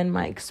expand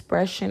my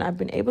expression. I've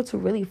been able to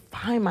really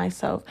find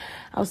myself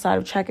outside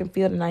of track and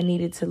field, and I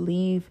needed to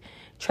leave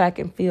track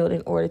and field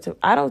in order to,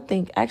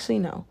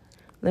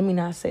 let me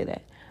not say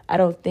that. I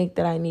don't think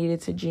that I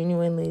needed to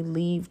genuinely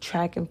leave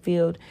track and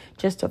field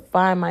just to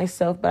find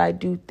myself, but I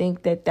do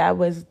think that that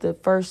was the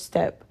first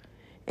step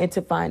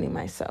into finding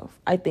myself.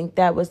 I think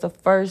that was the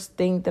first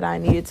thing that I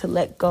needed to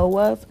let go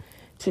of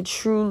to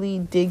truly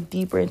dig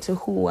deeper into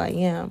who I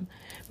am,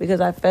 because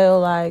I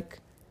felt like,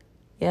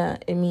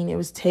 it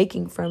was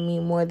taking from me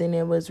more than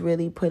it was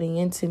really putting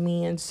into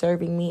me and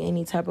serving me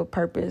any type of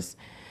purpose.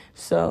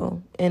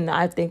 So, and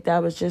I think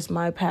that was just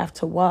my path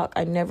to walk.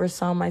 I never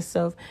saw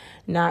myself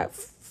not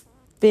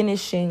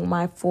finishing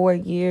my 4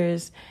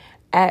 years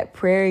at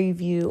Prairie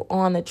View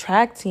on the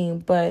track team,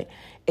 but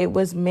it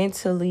was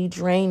mentally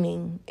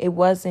draining. It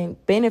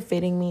wasn't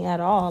benefiting me at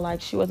all. Like,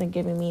 she wasn't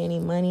giving me any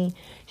money.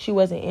 She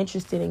wasn't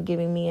interested in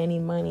giving me any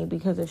money,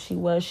 because if she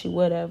was, she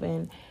would have.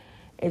 And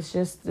it's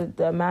just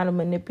the amount of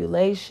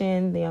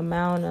manipulation, the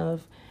amount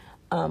of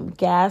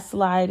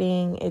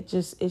gaslighting.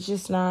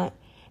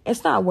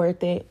 It's not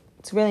worth it.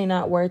 It's really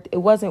not worth it. It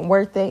wasn't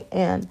worth it.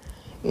 And,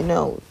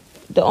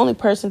 the only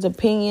person's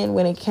opinion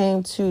when it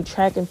came to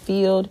track and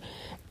field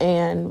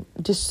and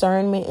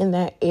discernment in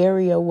that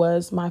area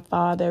was my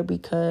father,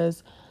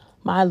 because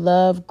my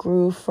love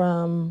grew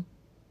from,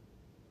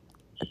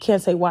 I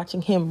can't say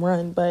watching him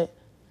run, but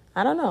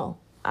I don't know.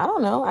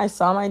 I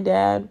saw my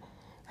dad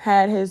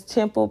had his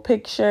temple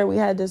picture. We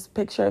had this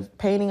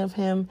painting of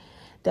him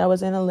that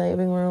was in the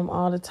living room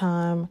all the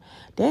time.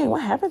 Dang,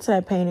 what happened to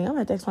that painting? I'm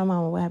going to text my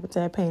mama what happened to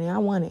that painting. I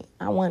want it.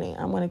 I want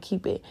to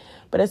keep it.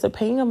 But it's a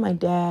painting of my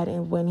dad,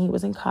 and when he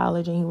was in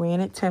college, and he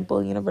ran at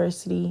Temple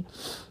University.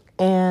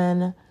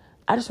 And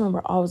I just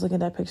remember always looking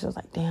at that picture. I was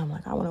like, damn,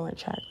 like, I want to run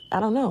track.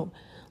 I don't know.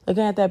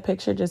 Looking at that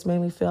picture just made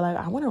me feel like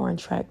I want to run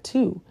track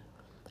too.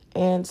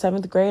 And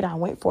 7th grade, I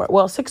went for it.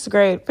 Well, 6th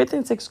grade, 5th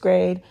and 6th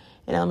grade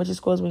in elementary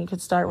school is when you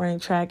could start running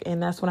track.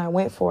 And that's when I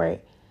went for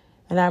it.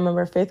 And I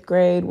remember 5th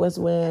grade was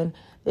when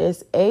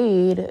this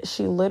aide,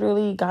 she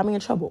literally got me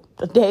in trouble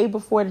the day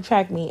before the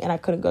track meet, and I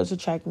couldn't go to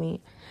track meet.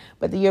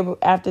 But the year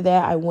after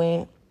that, I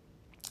went,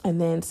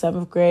 and then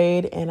 7th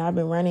grade, and I've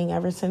been running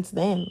ever since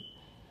then.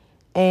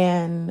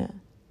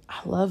 And I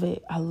love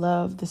it. I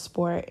love the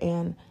sport,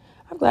 and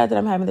I'm glad that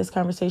I'm having this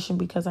conversation,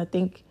 because I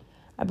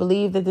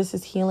believe that this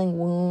is healing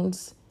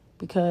wounds,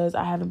 because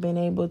I haven't been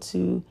able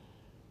to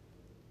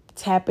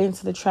tap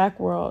into the track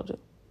world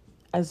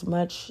as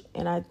much,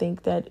 and I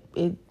think that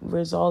it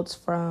results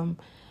from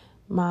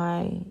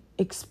my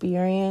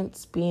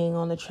experience being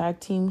on the track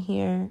team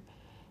here,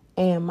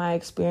 and my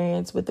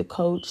experience with the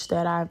coach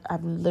that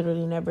I've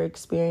literally never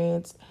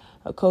experienced,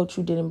 a coach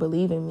who didn't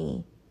believe in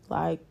me.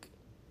 Like,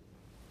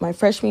 my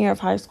freshman year of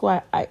high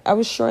school, I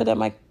was sure that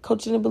my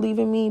coach didn't believe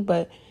in me,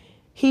 but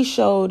he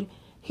showed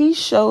me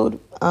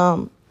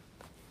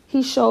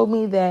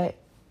that,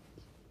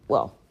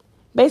 well,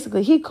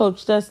 basically he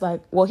coached us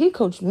like, well, he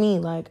coached me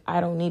like,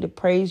 I don't need to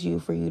praise you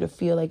for you to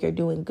feel like you're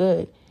doing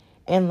good.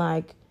 And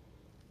like,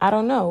 I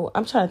don't know.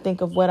 I'm trying to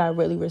think of what I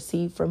really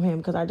received from him,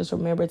 because I just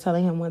remember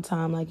telling him one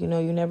time, like, you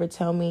never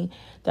tell me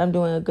that I'm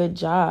doing a good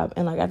job.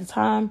 And like, at the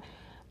time,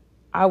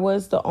 I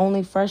was the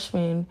only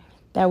freshman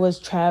that was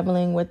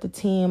traveling with the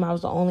team. I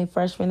was the only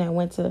freshman that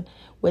went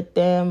with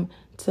them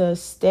to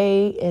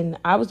state. And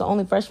I was the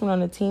only freshman on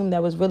the team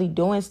that was really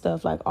doing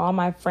stuff. Like, all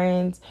my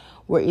friends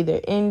were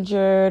either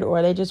injured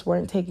or they just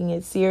weren't taking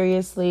it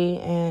seriously.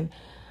 And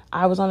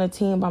I was on a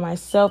team by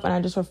myself, and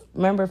I just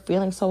remember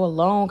feeling so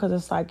alone, because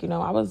it's like,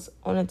 I was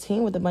on a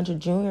team with a bunch of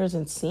juniors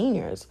and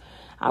seniors.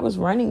 I was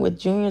running with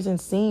juniors and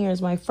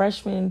seniors my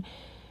freshman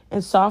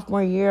and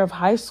sophomore year of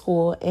high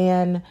school,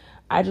 and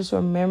I just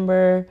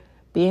remember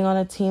being on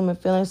a team and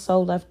feeling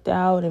so left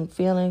out and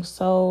feeling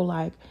so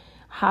like,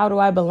 how do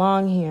I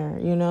belong here?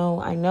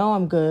 I know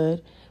I'm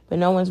good, but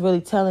no one's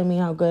really telling me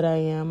how good I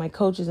am. My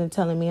coach isn't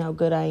telling me how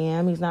good I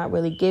am. He's not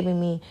really giving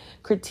me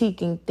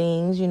critiquing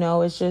things.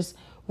 It's just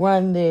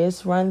run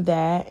this, run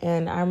that.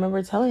 And I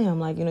remember telling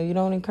him, like, you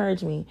don't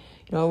encourage me.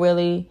 You don't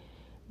really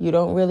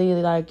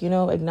like,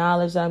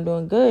 acknowledge that I'm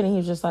doing good. And he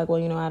was just like,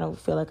 well, I don't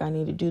feel like I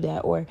need to do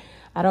that. Or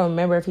I don't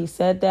remember if he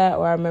said that,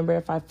 or I remember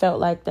if I felt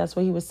like that's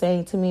what he was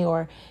saying to me,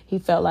 or he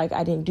felt like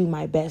I didn't do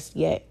my best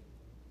yet.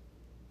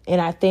 And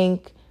I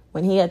think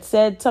when he had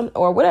said something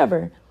or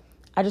whatever,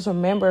 I just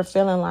remember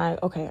feeling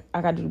like, okay,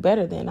 I got to do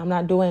better then. I'm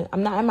not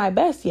at my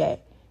best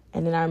yet.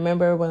 And then I don't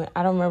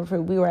remember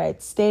if we were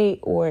at state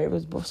or it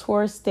was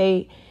before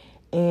state.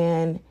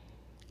 And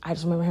I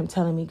just remember him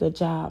telling me, good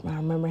job. And I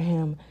remember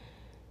him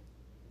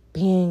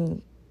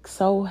being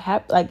so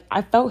happy. Like,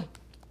 I felt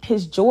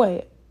his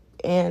joy.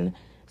 And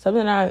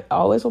something I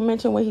always will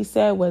mention what he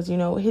said was,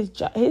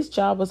 his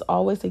job was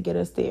always to get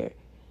us there.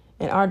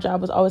 And our job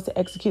was always to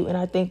execute. And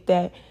I think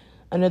that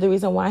another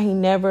reason why he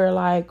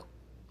never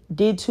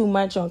did too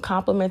much on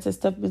compliments and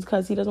stuff is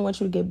because he doesn't want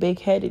you to get big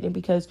headed, and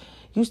because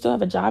you still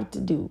have a job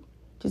to do.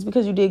 Just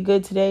because you did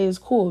good today is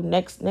cool.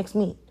 Next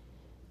meet,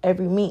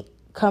 every meet,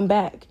 come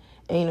back.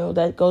 And,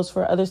 that goes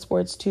for other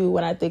sports too.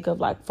 When I think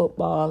of like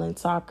football and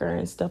soccer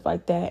and stuff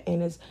like that.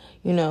 And it's,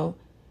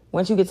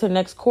 once you get to the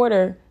next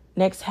quarter,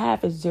 next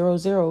half is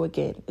 0-0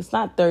 again. It's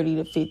not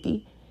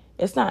 30-50.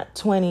 It's not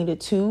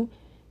 20-2.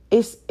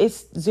 it's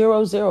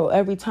 0-0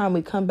 every time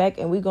we come back,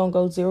 and we're going to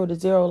go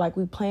 0-0 like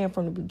we planned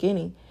from the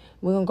beginning.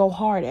 We're going to go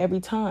hard every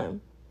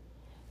time.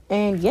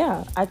 And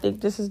yeah, I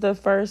think this is the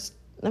first,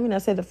 let me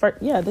not say the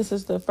first, yeah, this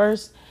is the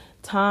first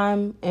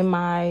time in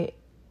my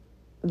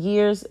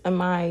years, in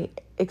my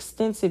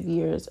extensive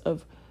years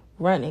of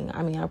running.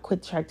 I mean, I've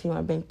quit the track team.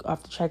 I've been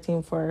off the track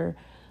team for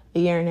a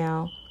year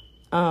now.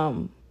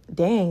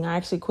 Dang, I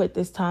actually quit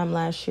this time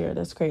last year.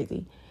 That's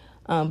crazy.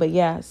 But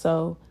yeah,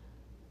 so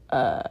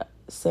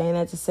saying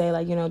that to say,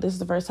 like, this is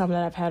the first time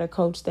that I've had a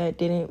coach that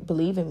didn't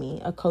believe in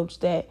me, a coach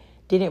that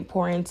didn't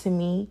pour into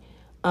me.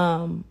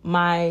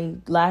 My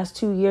last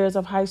 2 years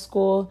of high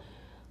school,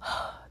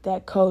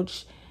 that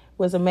coach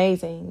was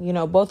amazing.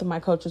 Both of my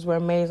coaches were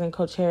amazing.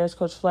 Coach Harris,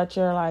 Coach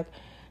Fletcher, like,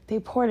 they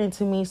poured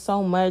into me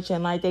so much,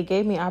 and like they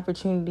gave me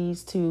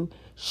opportunities to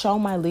show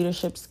my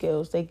leadership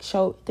skills. They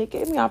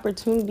gave me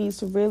opportunities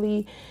to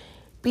really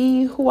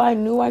be who I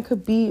knew I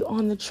could be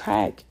on the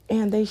track,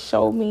 and they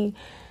showed me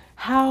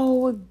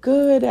how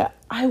good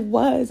I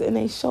was, and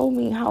they showed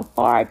me how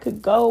far I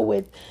could go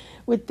with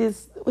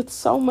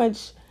so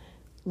much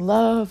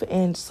love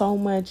and so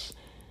much,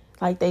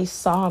 like, they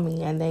saw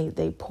me and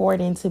they poured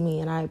into me,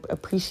 and I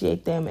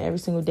appreciate them every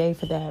single day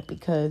for that,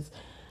 because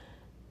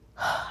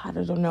I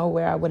don't know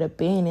where I would have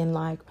been. And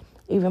like,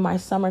 even my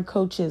summer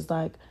coaches,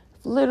 like,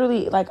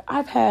 literally, like,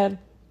 I've had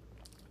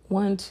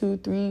 1, 2,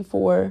 3,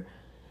 4,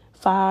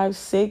 5,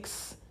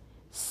 6,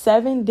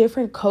 7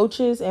 different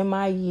coaches in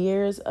my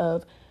years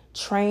of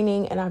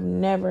training, and I've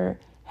never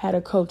had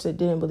a coach that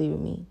didn't believe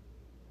in me.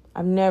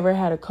 I've never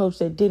had a coach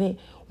that didn't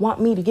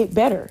want me to get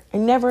better. I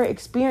never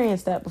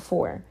experienced that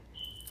before.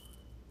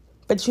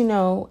 But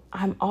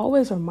I'm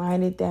always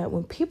reminded that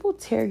when people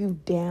tear you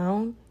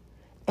down,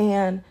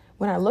 and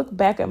when I look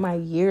back at my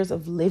years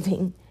of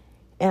living,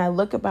 and I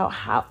look about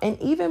how,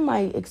 and even my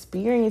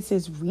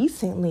experiences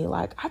recently,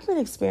 like, I've been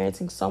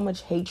experiencing so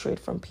much hatred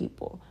from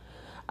people.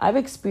 I've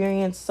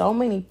experienced so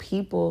many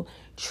people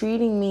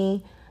treating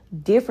me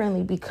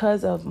differently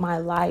because of my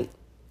light,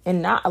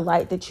 and not a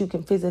light that you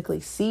can physically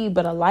see,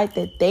 but a light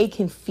that they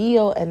can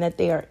feel and that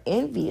they are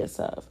envious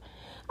of.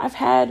 I've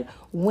had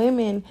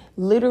women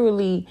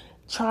literally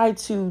try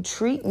to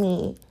treat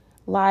me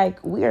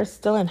like we are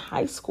still in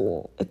high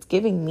school. It's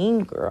giving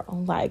Mean Girl.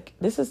 Like,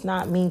 this is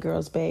not Mean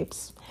Girls,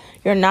 babes.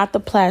 You're not the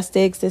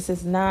plastics. This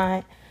is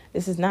not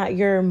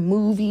your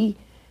movie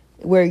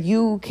where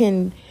you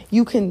can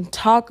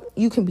talk,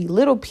 you can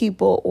belittle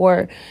people,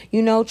 or,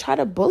 try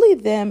to bully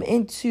them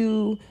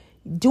into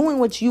doing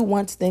what you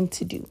want them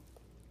to do.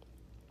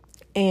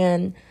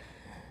 And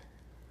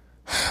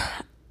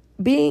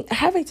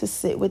having to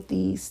sit with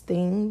these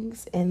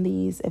things and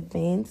these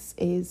events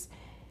is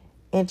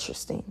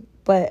interesting.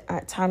 But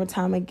time and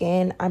time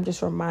again, I'm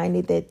just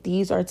reminded that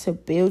these are to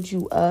build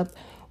you up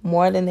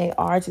more than they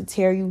are to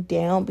tear you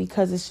down,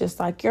 because it's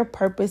just like your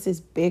purpose is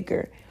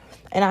bigger.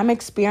 And I'm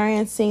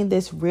experiencing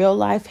this real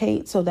life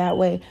hate, so that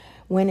way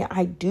when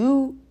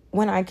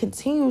I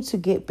continue to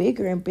get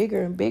bigger and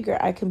bigger and bigger,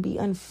 I can be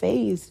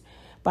unfazed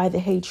by the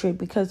hatred.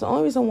 Because the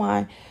only reason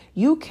why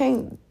you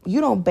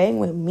don't bang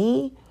with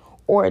me,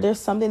 or there's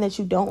something that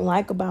you don't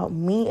like about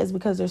me, is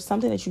because there's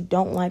something that you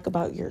don't like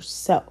about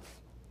yourself.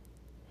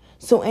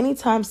 So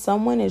anytime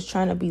someone is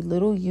trying to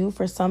belittle you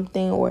for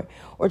something, or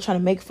trying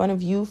to make fun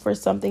of you for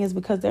something, is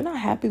because they're not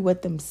happy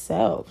with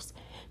themselves.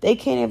 They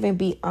can't even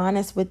be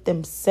honest with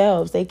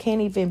themselves. They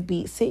can't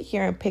even sit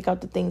here and pick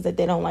out the things that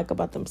they don't like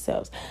about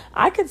themselves.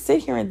 I could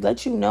sit here and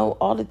let you know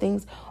all the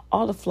things,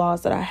 all the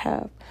flaws that I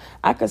have.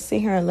 I could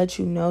sit here and let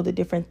you know the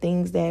different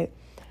things that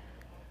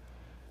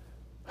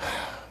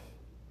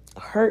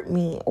hurt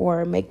me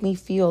or make me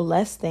feel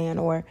less than,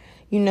 or,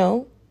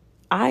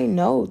 I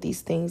know these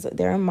things.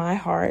 They're in my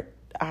heart.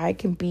 I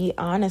can be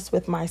honest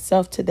with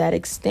myself to that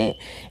extent.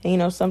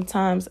 And,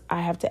 sometimes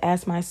I have to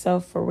ask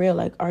myself for real,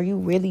 like, are you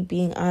really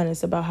being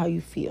honest about how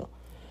you feel?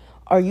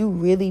 Are you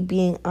really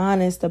being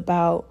honest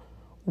about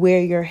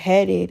where you're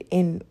headed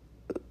and,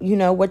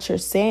 what you're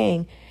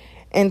saying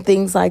and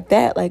things like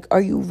that? Like,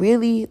 are you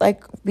really,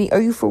 like,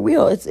 are you for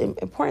real? It's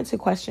important to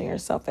question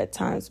yourself at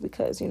times,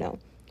 because,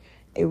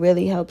 it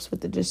really helps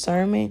with the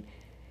discernment,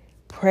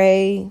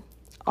 pray,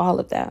 all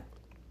of that.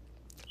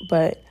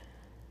 But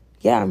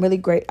yeah,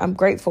 I'm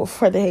grateful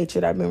for the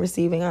hatred I've been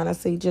receiving,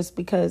 honestly, just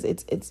because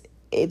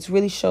it's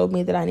really showed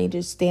me that I need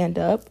to stand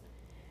up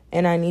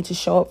and I need to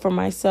show up for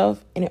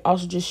myself. And it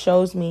also just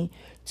shows me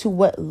to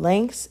what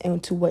lengths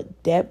and to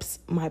what depths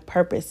my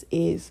purpose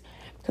is,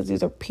 because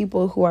these are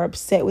people who are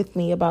upset with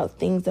me about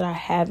things that I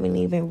haven't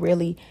even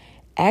really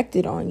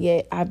acted on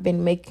yet. I've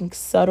been making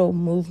subtle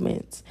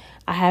movements.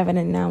 I haven't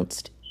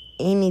announced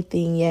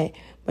anything yet,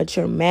 but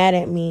you're mad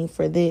at me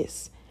for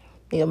this.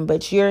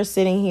 But you're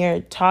sitting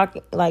here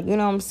talking, like, what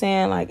I'm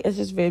saying? Like, it's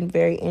just been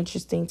very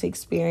interesting to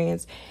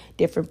experience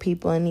different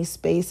people in these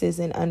spaces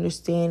and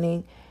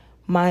understanding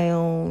my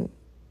own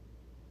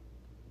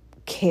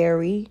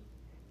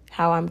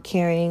how I'm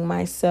carrying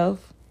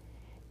myself,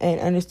 and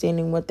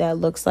understanding what that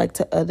looks like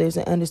to others,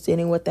 and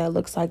understanding what that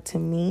looks like to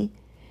me,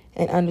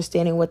 and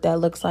understanding what that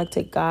looks like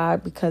to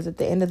God, because at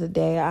the end of the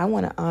day, I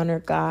want to honor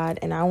God,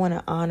 and I want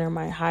to honor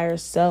my higher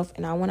self,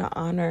 and I want to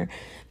honor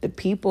the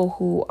people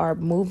who are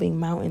moving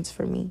mountains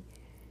for me.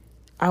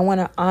 I want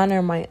to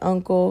honor my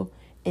uncle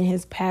in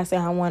his passing.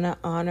 I want to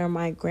honor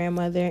my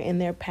grandmother in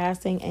their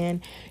passing.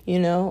 And,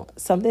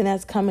 something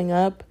that's coming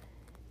up.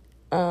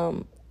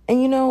 And,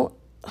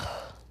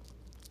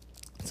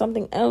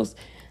 something else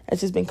that's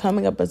just been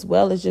coming up as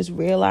well is just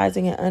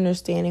realizing and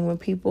understanding when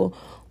people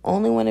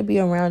only want to be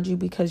around you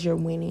because you're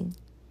winning.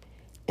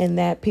 And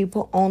that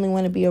people only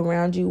want to be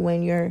around you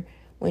when you're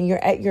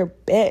at your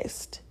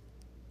best.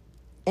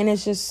 And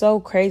it's just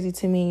so crazy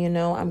to me,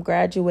 I'm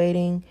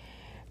graduating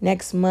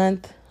next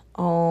month.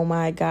 Oh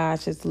my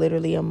gosh, it's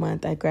literally a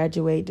month. I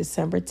graduate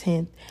December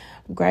 10th.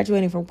 I'm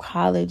graduating from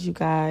college, you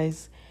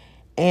guys.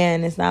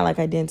 And it's not like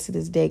I didn't see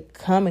this day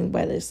coming,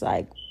 but it's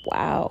like,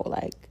 wow,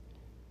 like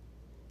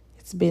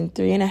it's been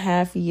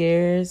 3.5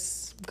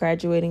 years,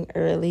 graduating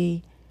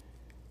early.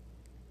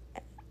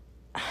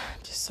 I'm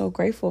just so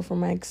grateful for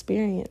my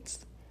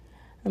experience.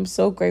 I'm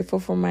so grateful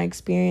for my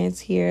experience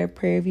here at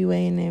Prairie View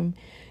A&M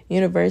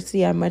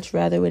University. I much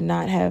rather would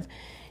not have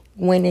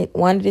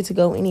wanted it to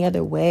go any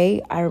other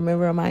way. I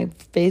remember my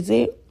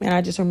visit, and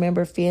I just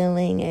remember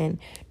feeling and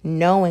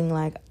knowing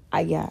like,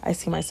 I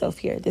see myself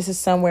here. This is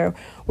somewhere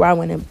where I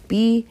want to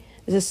be.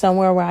 This is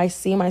somewhere where I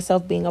see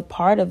myself being a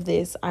part of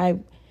this. I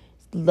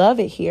love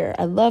it here.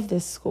 I love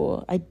this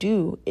school. I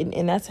do.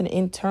 And that's an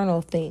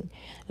internal thing.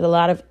 There's a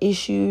lot of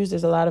issues.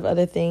 There's a lot of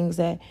other things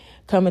that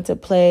come into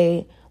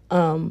play.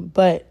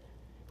 But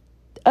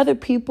other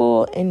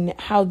people and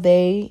how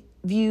they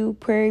view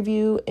Prairie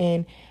View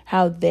and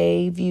how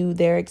they view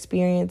their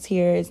experience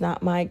here is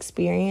not my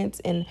experience.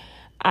 And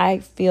I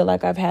feel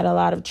like I've had a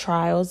lot of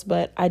trials,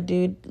 but I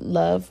do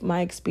love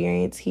my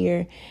experience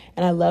here,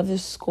 and I love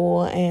this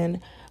school, and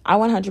I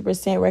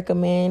 100%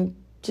 recommend,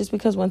 just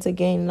because once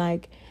again,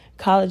 like,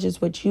 college is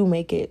what you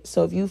make it.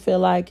 So if you feel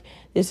like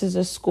this is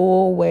a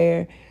school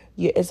where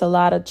it's a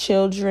lot of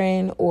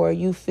children, or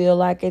you feel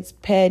like it's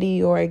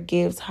petty or it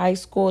gives high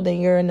school,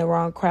 then you're in the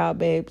wrong crowd,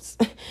 babes.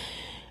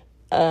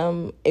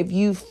 If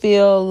you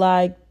feel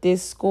like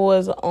this school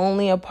is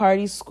only a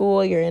party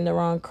school, you're in the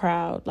wrong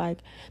crowd. Like,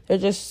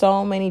 there's just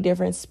so many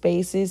different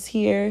spaces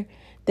here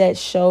that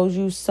shows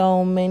you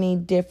so many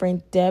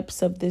different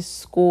depths of this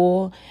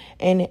school.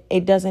 And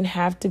it doesn't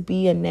have to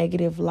be a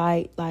negative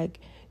light. Like,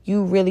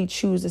 you really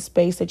choose the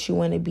space that you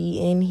want to be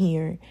in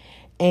here.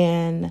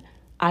 And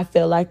I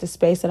feel like the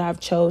space that I've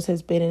chose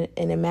has been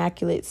an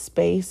immaculate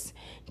space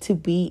to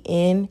be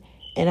in.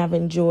 And I've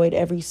enjoyed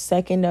every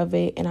second of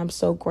it. And I'm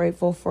so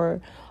grateful for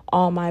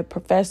all my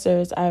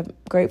professors. I'm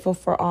grateful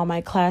for all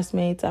my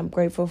classmates. I'm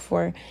grateful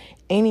for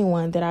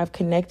anyone that I've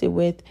connected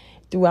with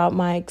throughout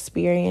my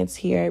experience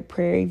here at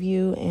Prairie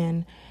View.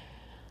 And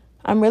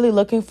I'm really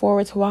looking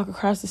forward to walk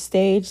across the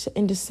stage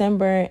in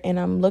December. And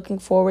I'm looking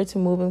forward to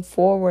moving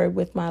forward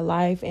with my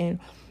life and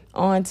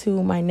on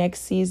to my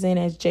next season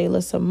as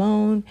Jayla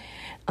Simone,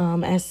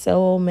 as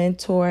soul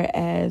mentor,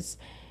 as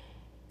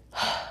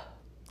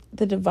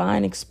the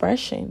divine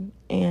expression.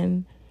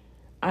 And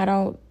I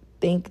don't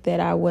think that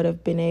I would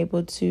have been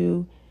able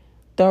to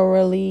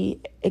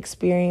thoroughly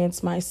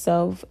experience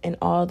myself in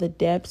all the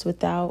depths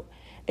without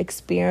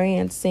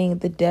experiencing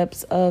the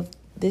depths of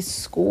this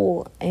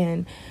school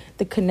and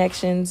the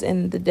connections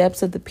and the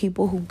depths of the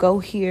people who go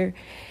here,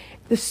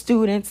 the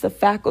students, the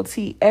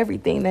faculty,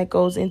 everything that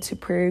goes into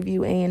Prairie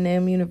View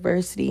A&M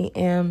University.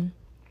 And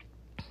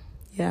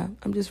yeah,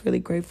 I'm just really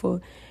grateful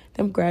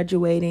that I'm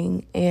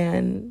graduating,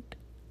 and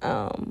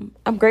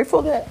I'm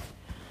grateful that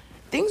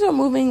things are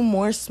moving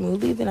more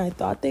smoothly than I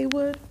thought they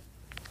would.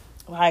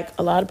 Like,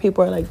 a lot of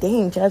people are like,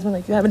 dang, Jasmine,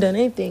 like, you haven't done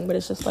anything. But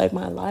it's just like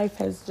my life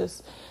has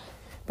just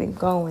been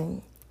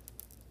going.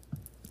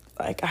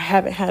 Like, I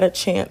haven't had a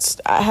chance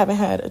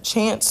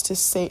to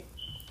sit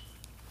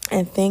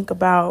and think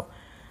about,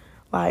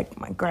 like,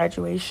 my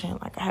graduation.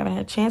 Like, I haven't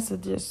had a chance to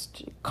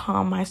just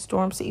calm my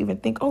storms to even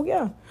think, oh,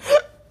 yeah,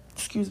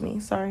 excuse me,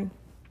 sorry,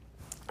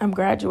 I'm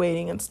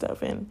graduating and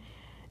stuff. And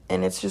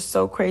it's just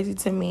so crazy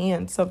to me,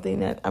 and something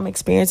that I'm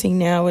experiencing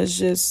now is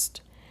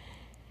just,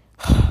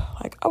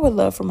 like, I would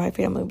love for my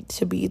family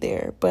to be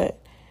there. But,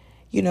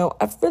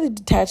 I've really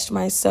detached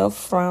myself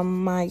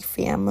from my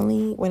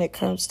family when it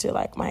comes to,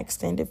 like, my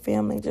extended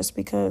family, just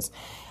because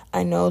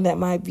I know that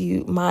my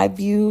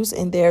views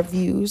and their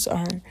views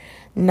are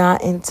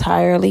not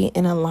entirely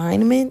in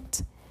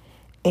alignment.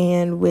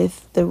 And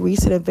with the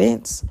recent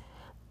events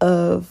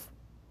of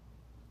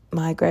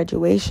my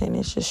graduation,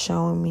 it's just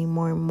showing me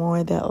more and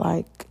more that,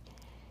 like,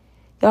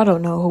 y'all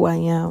don't know who I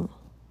am.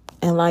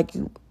 And, like,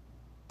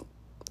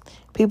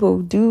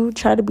 people do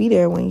try to be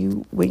there when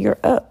you're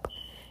up.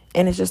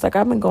 And it's just like,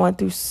 I've been going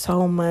through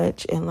so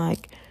much, and,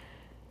 like,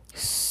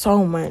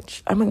 so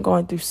much. I've been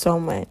going through so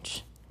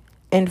much.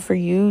 And for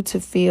you to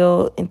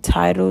feel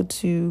entitled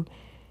to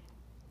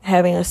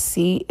having a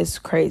seat is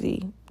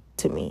crazy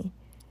to me.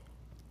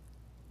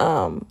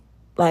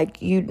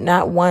 Like, you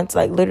not once,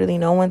 like, literally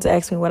no one's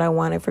asked me what I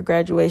wanted for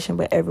graduation,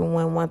 but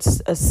everyone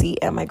wants a seat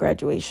at my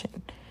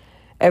graduation.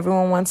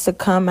 everyone wants to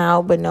come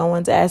out, but no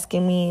one's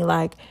asking me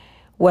like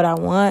what I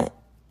want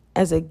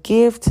as a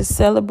gift to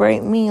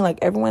celebrate me. Like,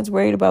 everyone's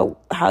worried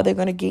about how they're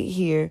going to get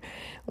here,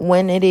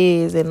 when it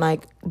is, and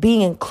like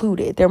being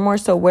included. They're more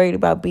so worried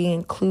about being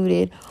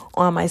included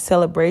on my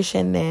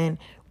celebration than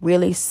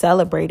really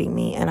celebrating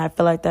me. And I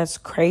feel like that's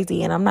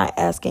crazy. And I'm not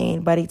asking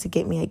anybody to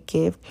get me a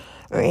gift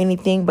or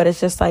anything, but it's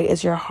just like,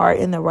 is your heart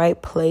in the right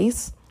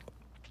place?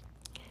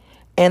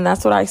 And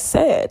that's what I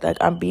said. Like,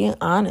 I'm being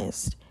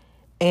honest.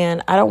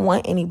 And I don't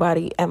want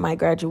anybody at my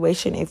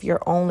graduation if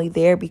you're only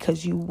there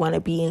because you want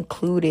to be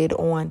included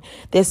on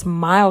this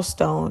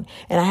milestone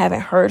and I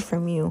haven't heard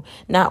from you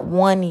not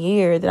 1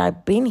 year that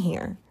I've been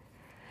here.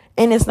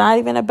 And it's not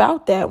even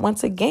about that.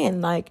 Once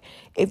again, like,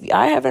 if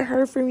I haven't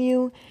heard from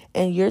you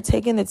and you're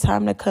taking the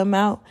time to come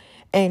out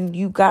and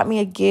you got me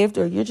a gift,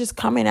 or you're just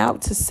coming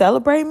out to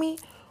celebrate me,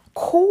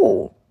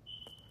 cool.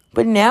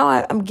 But now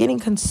I'm getting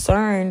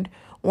concerned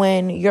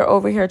when you're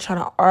over here trying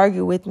to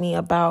argue with me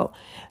about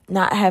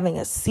not having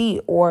a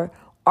seat, or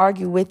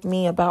argue with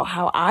me about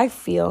how I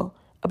feel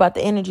about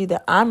the energy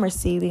that I'm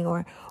receiving,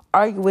 or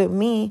argue with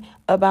me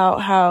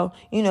about how,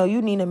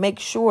 you need to make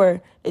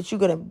sure that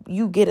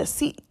you get a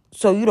seat.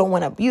 So you don't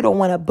want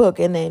to book,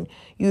 and then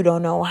you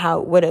don't know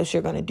what else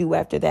you're going to do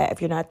after that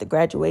if you're not at the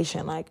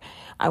graduation. Like,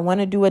 I want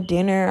to do a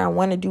dinner. I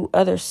want to do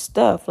other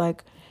stuff.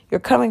 Like, you're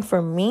coming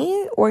for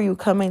me, or you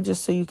coming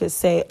just so you could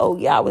say, oh,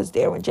 yeah, I was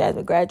there when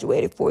Jasmine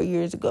graduated 4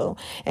 years ago,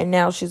 and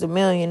now she's a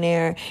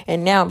millionaire,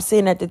 and now I'm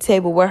sitting at the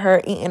table with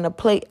her eating a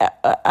plate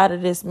out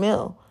of this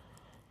meal.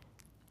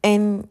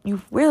 And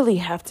you really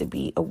have to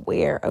be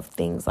aware of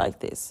things like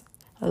this.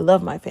 I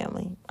love my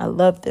family. I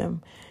love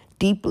them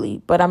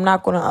deeply, but I'm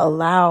not going to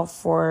allow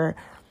for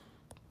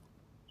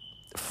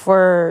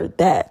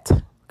that,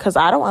 because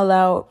I don't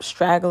allow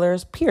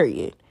stragglers,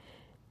 period.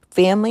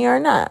 Family or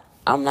not.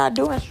 I'm not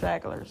doing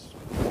stragglers.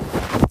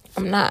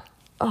 I'm not.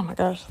 Oh my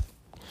gosh.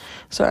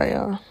 Sorry,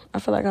 y'all. I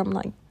feel like I'm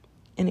like,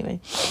 anyway.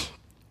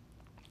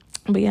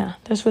 But yeah,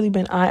 that's really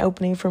been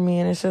eye-opening for me.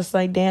 And it's just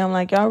like, damn,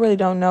 like, y'all really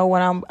don't know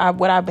what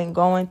I've been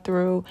going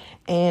through.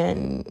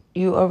 And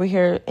you over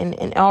here,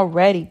 and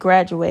already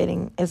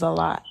graduating is a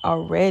lot.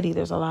 Already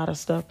there's a lot of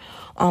stuff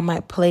on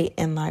my plate.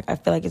 And like, I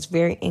feel like it's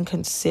very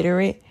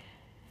inconsiderate.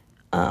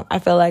 I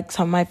feel like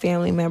some of my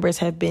family members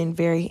have been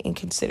very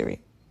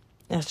inconsiderate.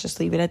 Let's just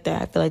leave it at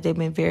that. I feel like they've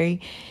been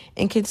very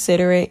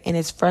inconsiderate, and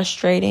it's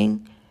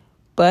frustrating.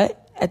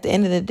 But at the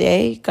end of the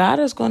day, God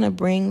is going to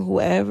bring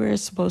whoever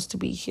is supposed to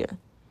be here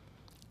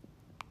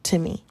to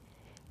me.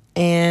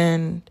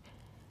 And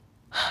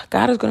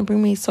God is going to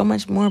bring me so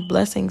much more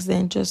blessings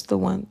than just the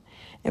one.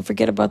 And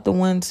forget about the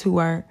ones who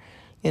are,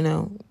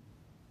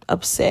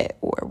 upset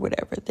or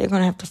whatever. They're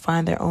going to have to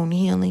find their own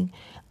healing.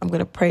 I'm going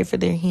to pray for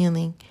their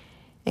healing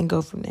and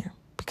go from there.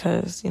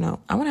 Because, I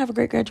want to have a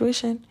great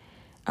graduation.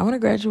 I want to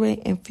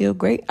graduate and feel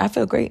great. I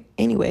feel great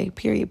anyway,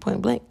 period,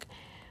 point blank.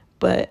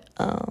 But,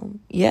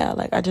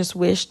 I just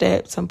wish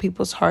that some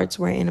people's hearts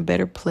were in a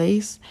better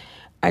place.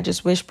 I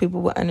just wish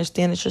people would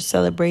understand that you're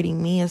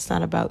celebrating me. It's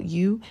not about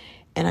you.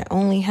 And I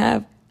only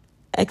have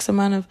X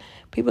amount of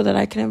people that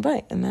I can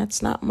invite. And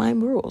that's not my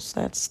rules.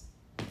 That's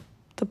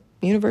the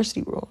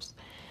university rules.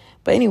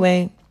 But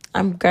anyway,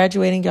 I'm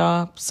graduating,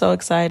 y'all. So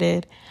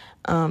excited.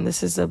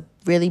 This is a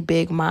really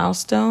big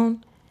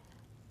milestone.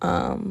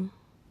 I'm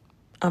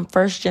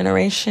first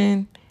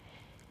generation.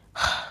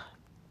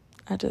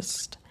 I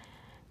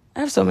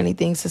have so many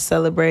things to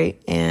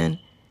celebrate, and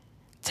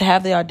to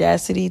have the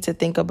audacity to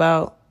think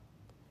about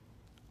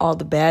all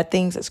the bad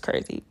things is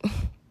crazy.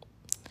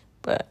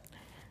 But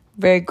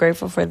very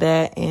grateful for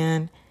that.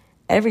 And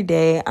every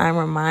day I'm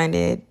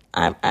reminded,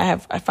 I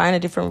find a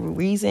different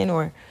reason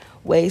or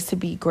ways to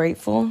be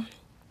grateful.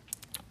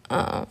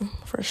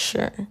 For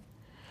sure.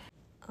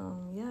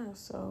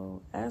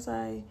 So as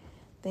I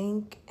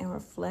think and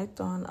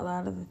reflect on a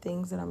lot of the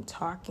things that I'm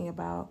talking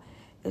about,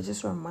 it's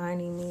just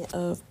reminding me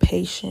of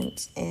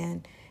patience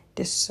and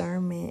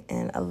discernment,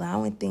 and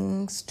allowing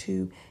things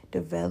to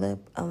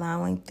develop,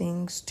 allowing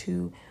things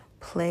to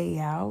play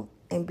out,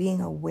 and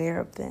being aware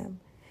of them,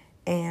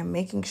 and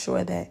making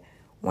sure that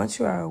once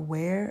you are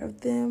aware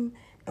of them,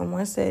 and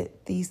once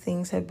that these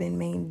things have been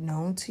made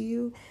known to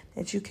you,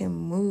 that you can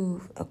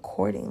move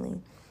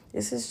accordingly.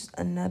 This is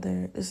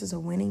a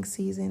winning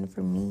season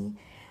for me.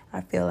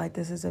 I feel like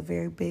this is a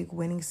very big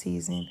winning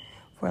season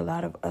for a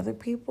lot of other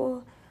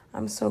people.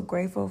 I'm so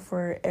grateful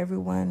for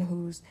everyone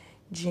who's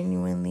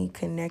genuinely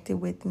connected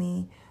with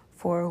me,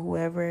 for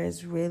whoever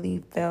has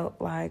really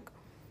felt like,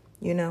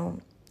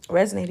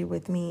 resonated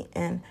with me.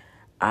 And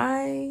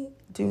I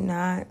do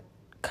not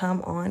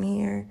come on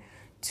here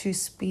to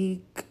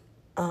speak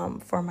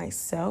for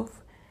myself,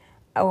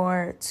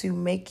 or to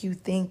make you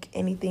think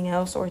anything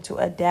else, or to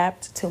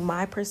adapt to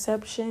my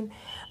perception.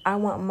 I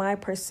want my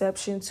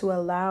perception to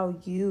allow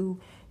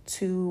you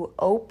to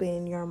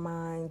open your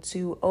mind,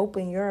 to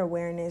open your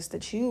awareness,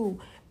 that you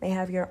may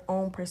have your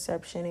own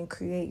perception and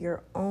create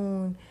your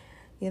own,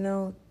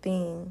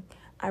 thing.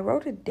 I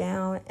wrote it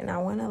down, and I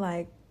want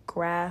to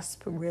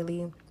grasp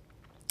really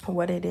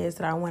what it is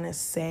that I want to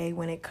say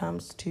when it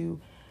comes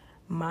to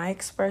my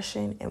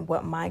expression and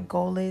what my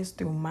goal is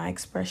through my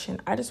expression.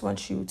 I just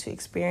want you to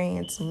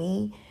experience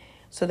me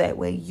so that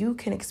way you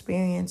can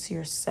experience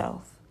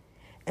yourself.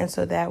 And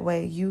so that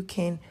way you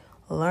can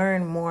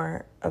learn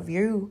more of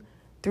you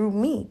through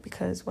me,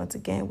 because once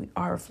again, we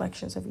are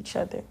reflections of each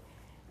other.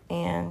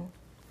 And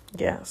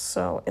yeah,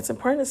 so it's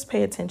important to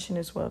pay attention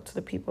as well to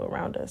the people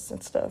around us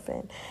and stuff.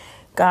 And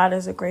God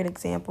is a great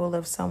example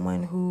of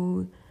someone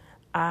who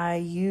I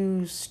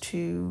use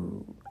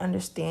to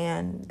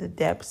understand the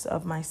depths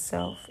of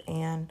myself.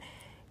 And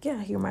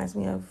yeah, he reminds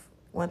me of,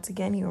 once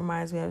again, he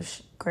reminds me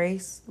of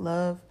grace,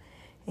 love,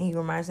 and he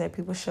reminds me that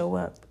people show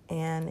up,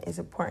 and it's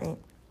important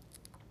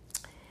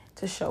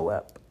to show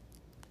up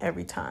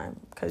every time,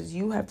 because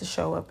you have to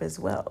show up as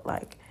well.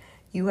 Like,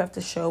 you have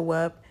to show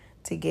up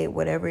to get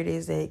whatever it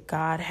is that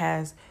God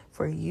has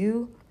for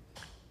you.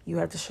 You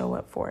have to show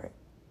up for it,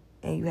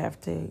 and you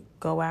have to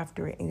go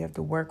after it, and you have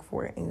to work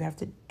for it, and you have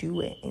to do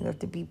it, and you have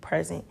to be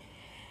present.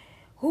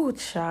 Ooh,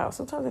 child,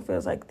 sometimes it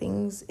feels like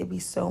it be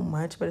so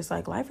much, but it's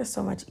like life is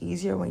so much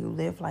easier when you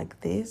live like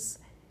this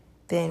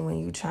than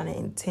when you're trying to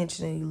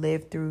intentionally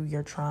live through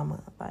your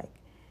trauma. Like,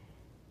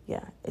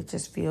 yeah, it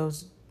just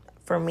feels,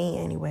 for me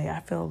anyway, I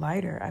feel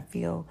lighter. I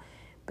feel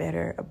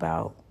better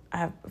about,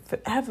 I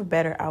have a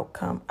better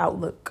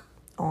outlook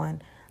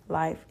on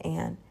life.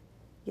 And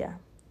yeah,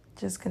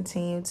 just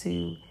continue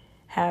to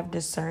have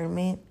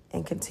discernment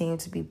and continue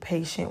to be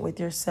patient with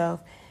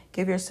yourself.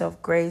 Give yourself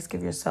grace,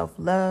 give yourself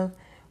love.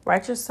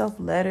 Write yourself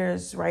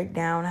letters, write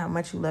down how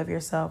much you love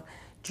yourself.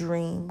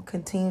 Dream,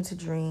 continue to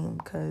dream,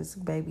 because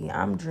baby,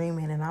 I'm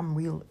dreaming and I'm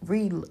real.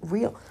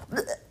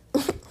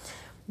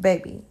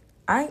 Baby,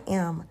 I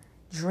am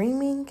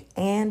dreaming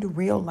and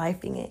real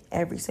lifing it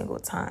every single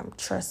time.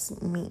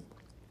 Trust me.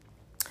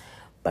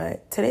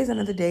 But today's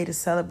another day to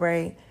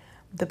celebrate.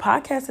 The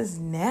podcast is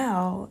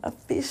now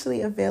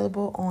officially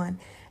available on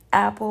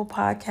Apple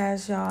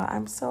Podcasts, y'all.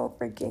 I'm so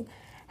freaking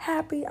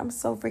happy. I'm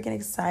so freaking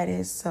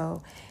excited.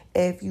 So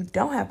if you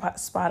don't have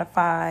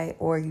Spotify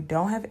or you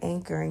don't have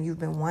Anchor and you've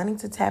been wanting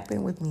to tap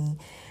in with me,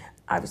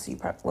 obviously,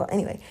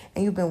 and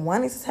you've been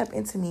wanting to tap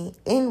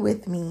in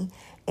with me,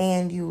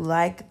 and you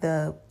like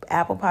the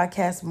Apple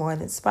Podcast more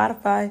than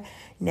Spotify,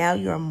 now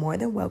you are more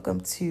than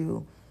welcome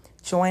to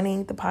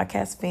joining the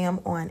podcast fam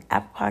on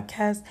Apple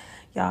Podcasts.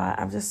 Y'all,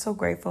 I'm just so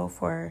grateful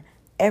for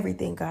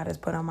everything God has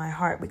put on my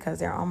heart, because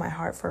they're on my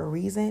heart for a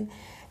reason.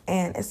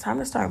 And it's time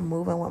to start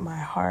moving with my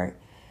heart.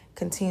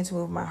 Continue to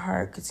move my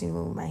heart. Continue to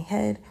move my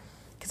head.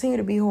 Continue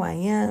to be who I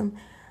am.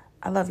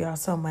 I love y'all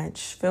so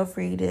much. Feel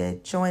free to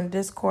join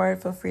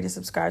Discord. Feel free to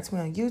subscribe to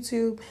me on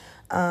YouTube.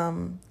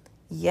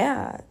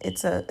 Yeah,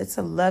 it's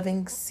a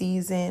loving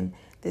season.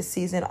 This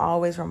season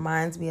always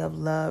reminds me of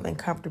love and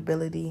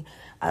comfortability.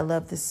 I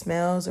love the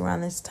smells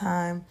around this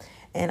time.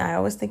 And I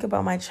always think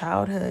about my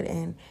childhood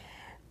and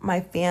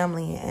my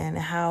family and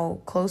how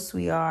close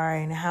we are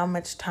and how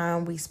much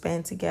time we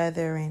spend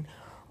together and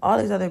all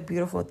these other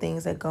beautiful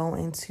things that go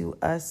into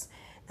us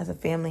as a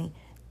family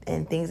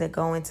and things that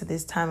go into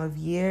this time of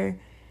year.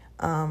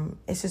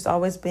 It's just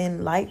always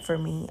been light for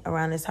me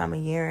around this time of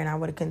year, and I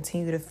would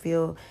continue to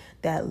feel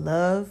that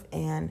love,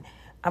 and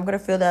I'm going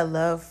to feel that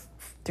love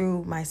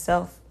through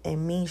myself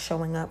and me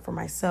showing up for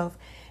myself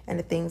and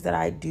the things that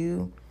I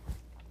do.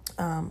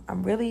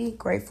 I'm really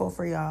grateful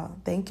for y'all.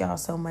 Thank y'all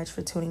so much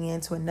for tuning in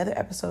to another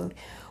episode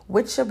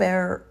with your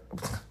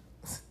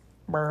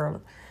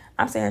girl.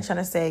 I'm trying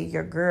to say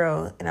your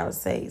girl, and I would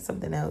say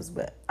something else,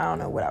 but I don't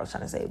know what I was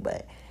trying to say.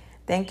 But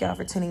thank y'all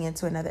for tuning in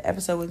to another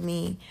episode with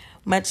me.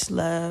 Much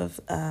love.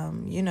 Follow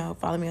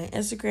me on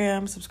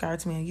Instagram, subscribe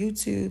to me on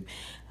YouTube,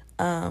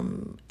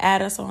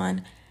 add us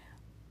on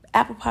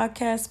Apple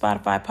Podcasts,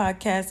 Spotify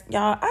Podcasts.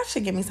 Y'all, I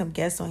should get me some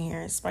guests on here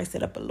and spice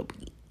it up a little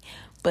bit.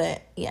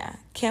 But yeah,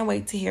 can't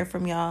wait to hear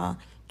from y'all.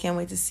 Can't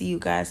wait to see you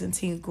guys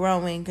continue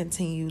growing,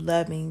 continue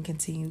loving,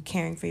 continue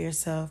caring for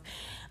yourself.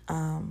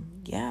 I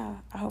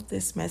hope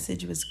this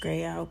message was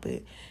great. I hope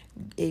it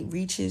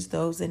reaches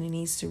those that it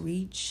needs to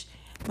reach.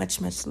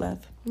 Much, much love.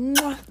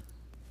 Mwah.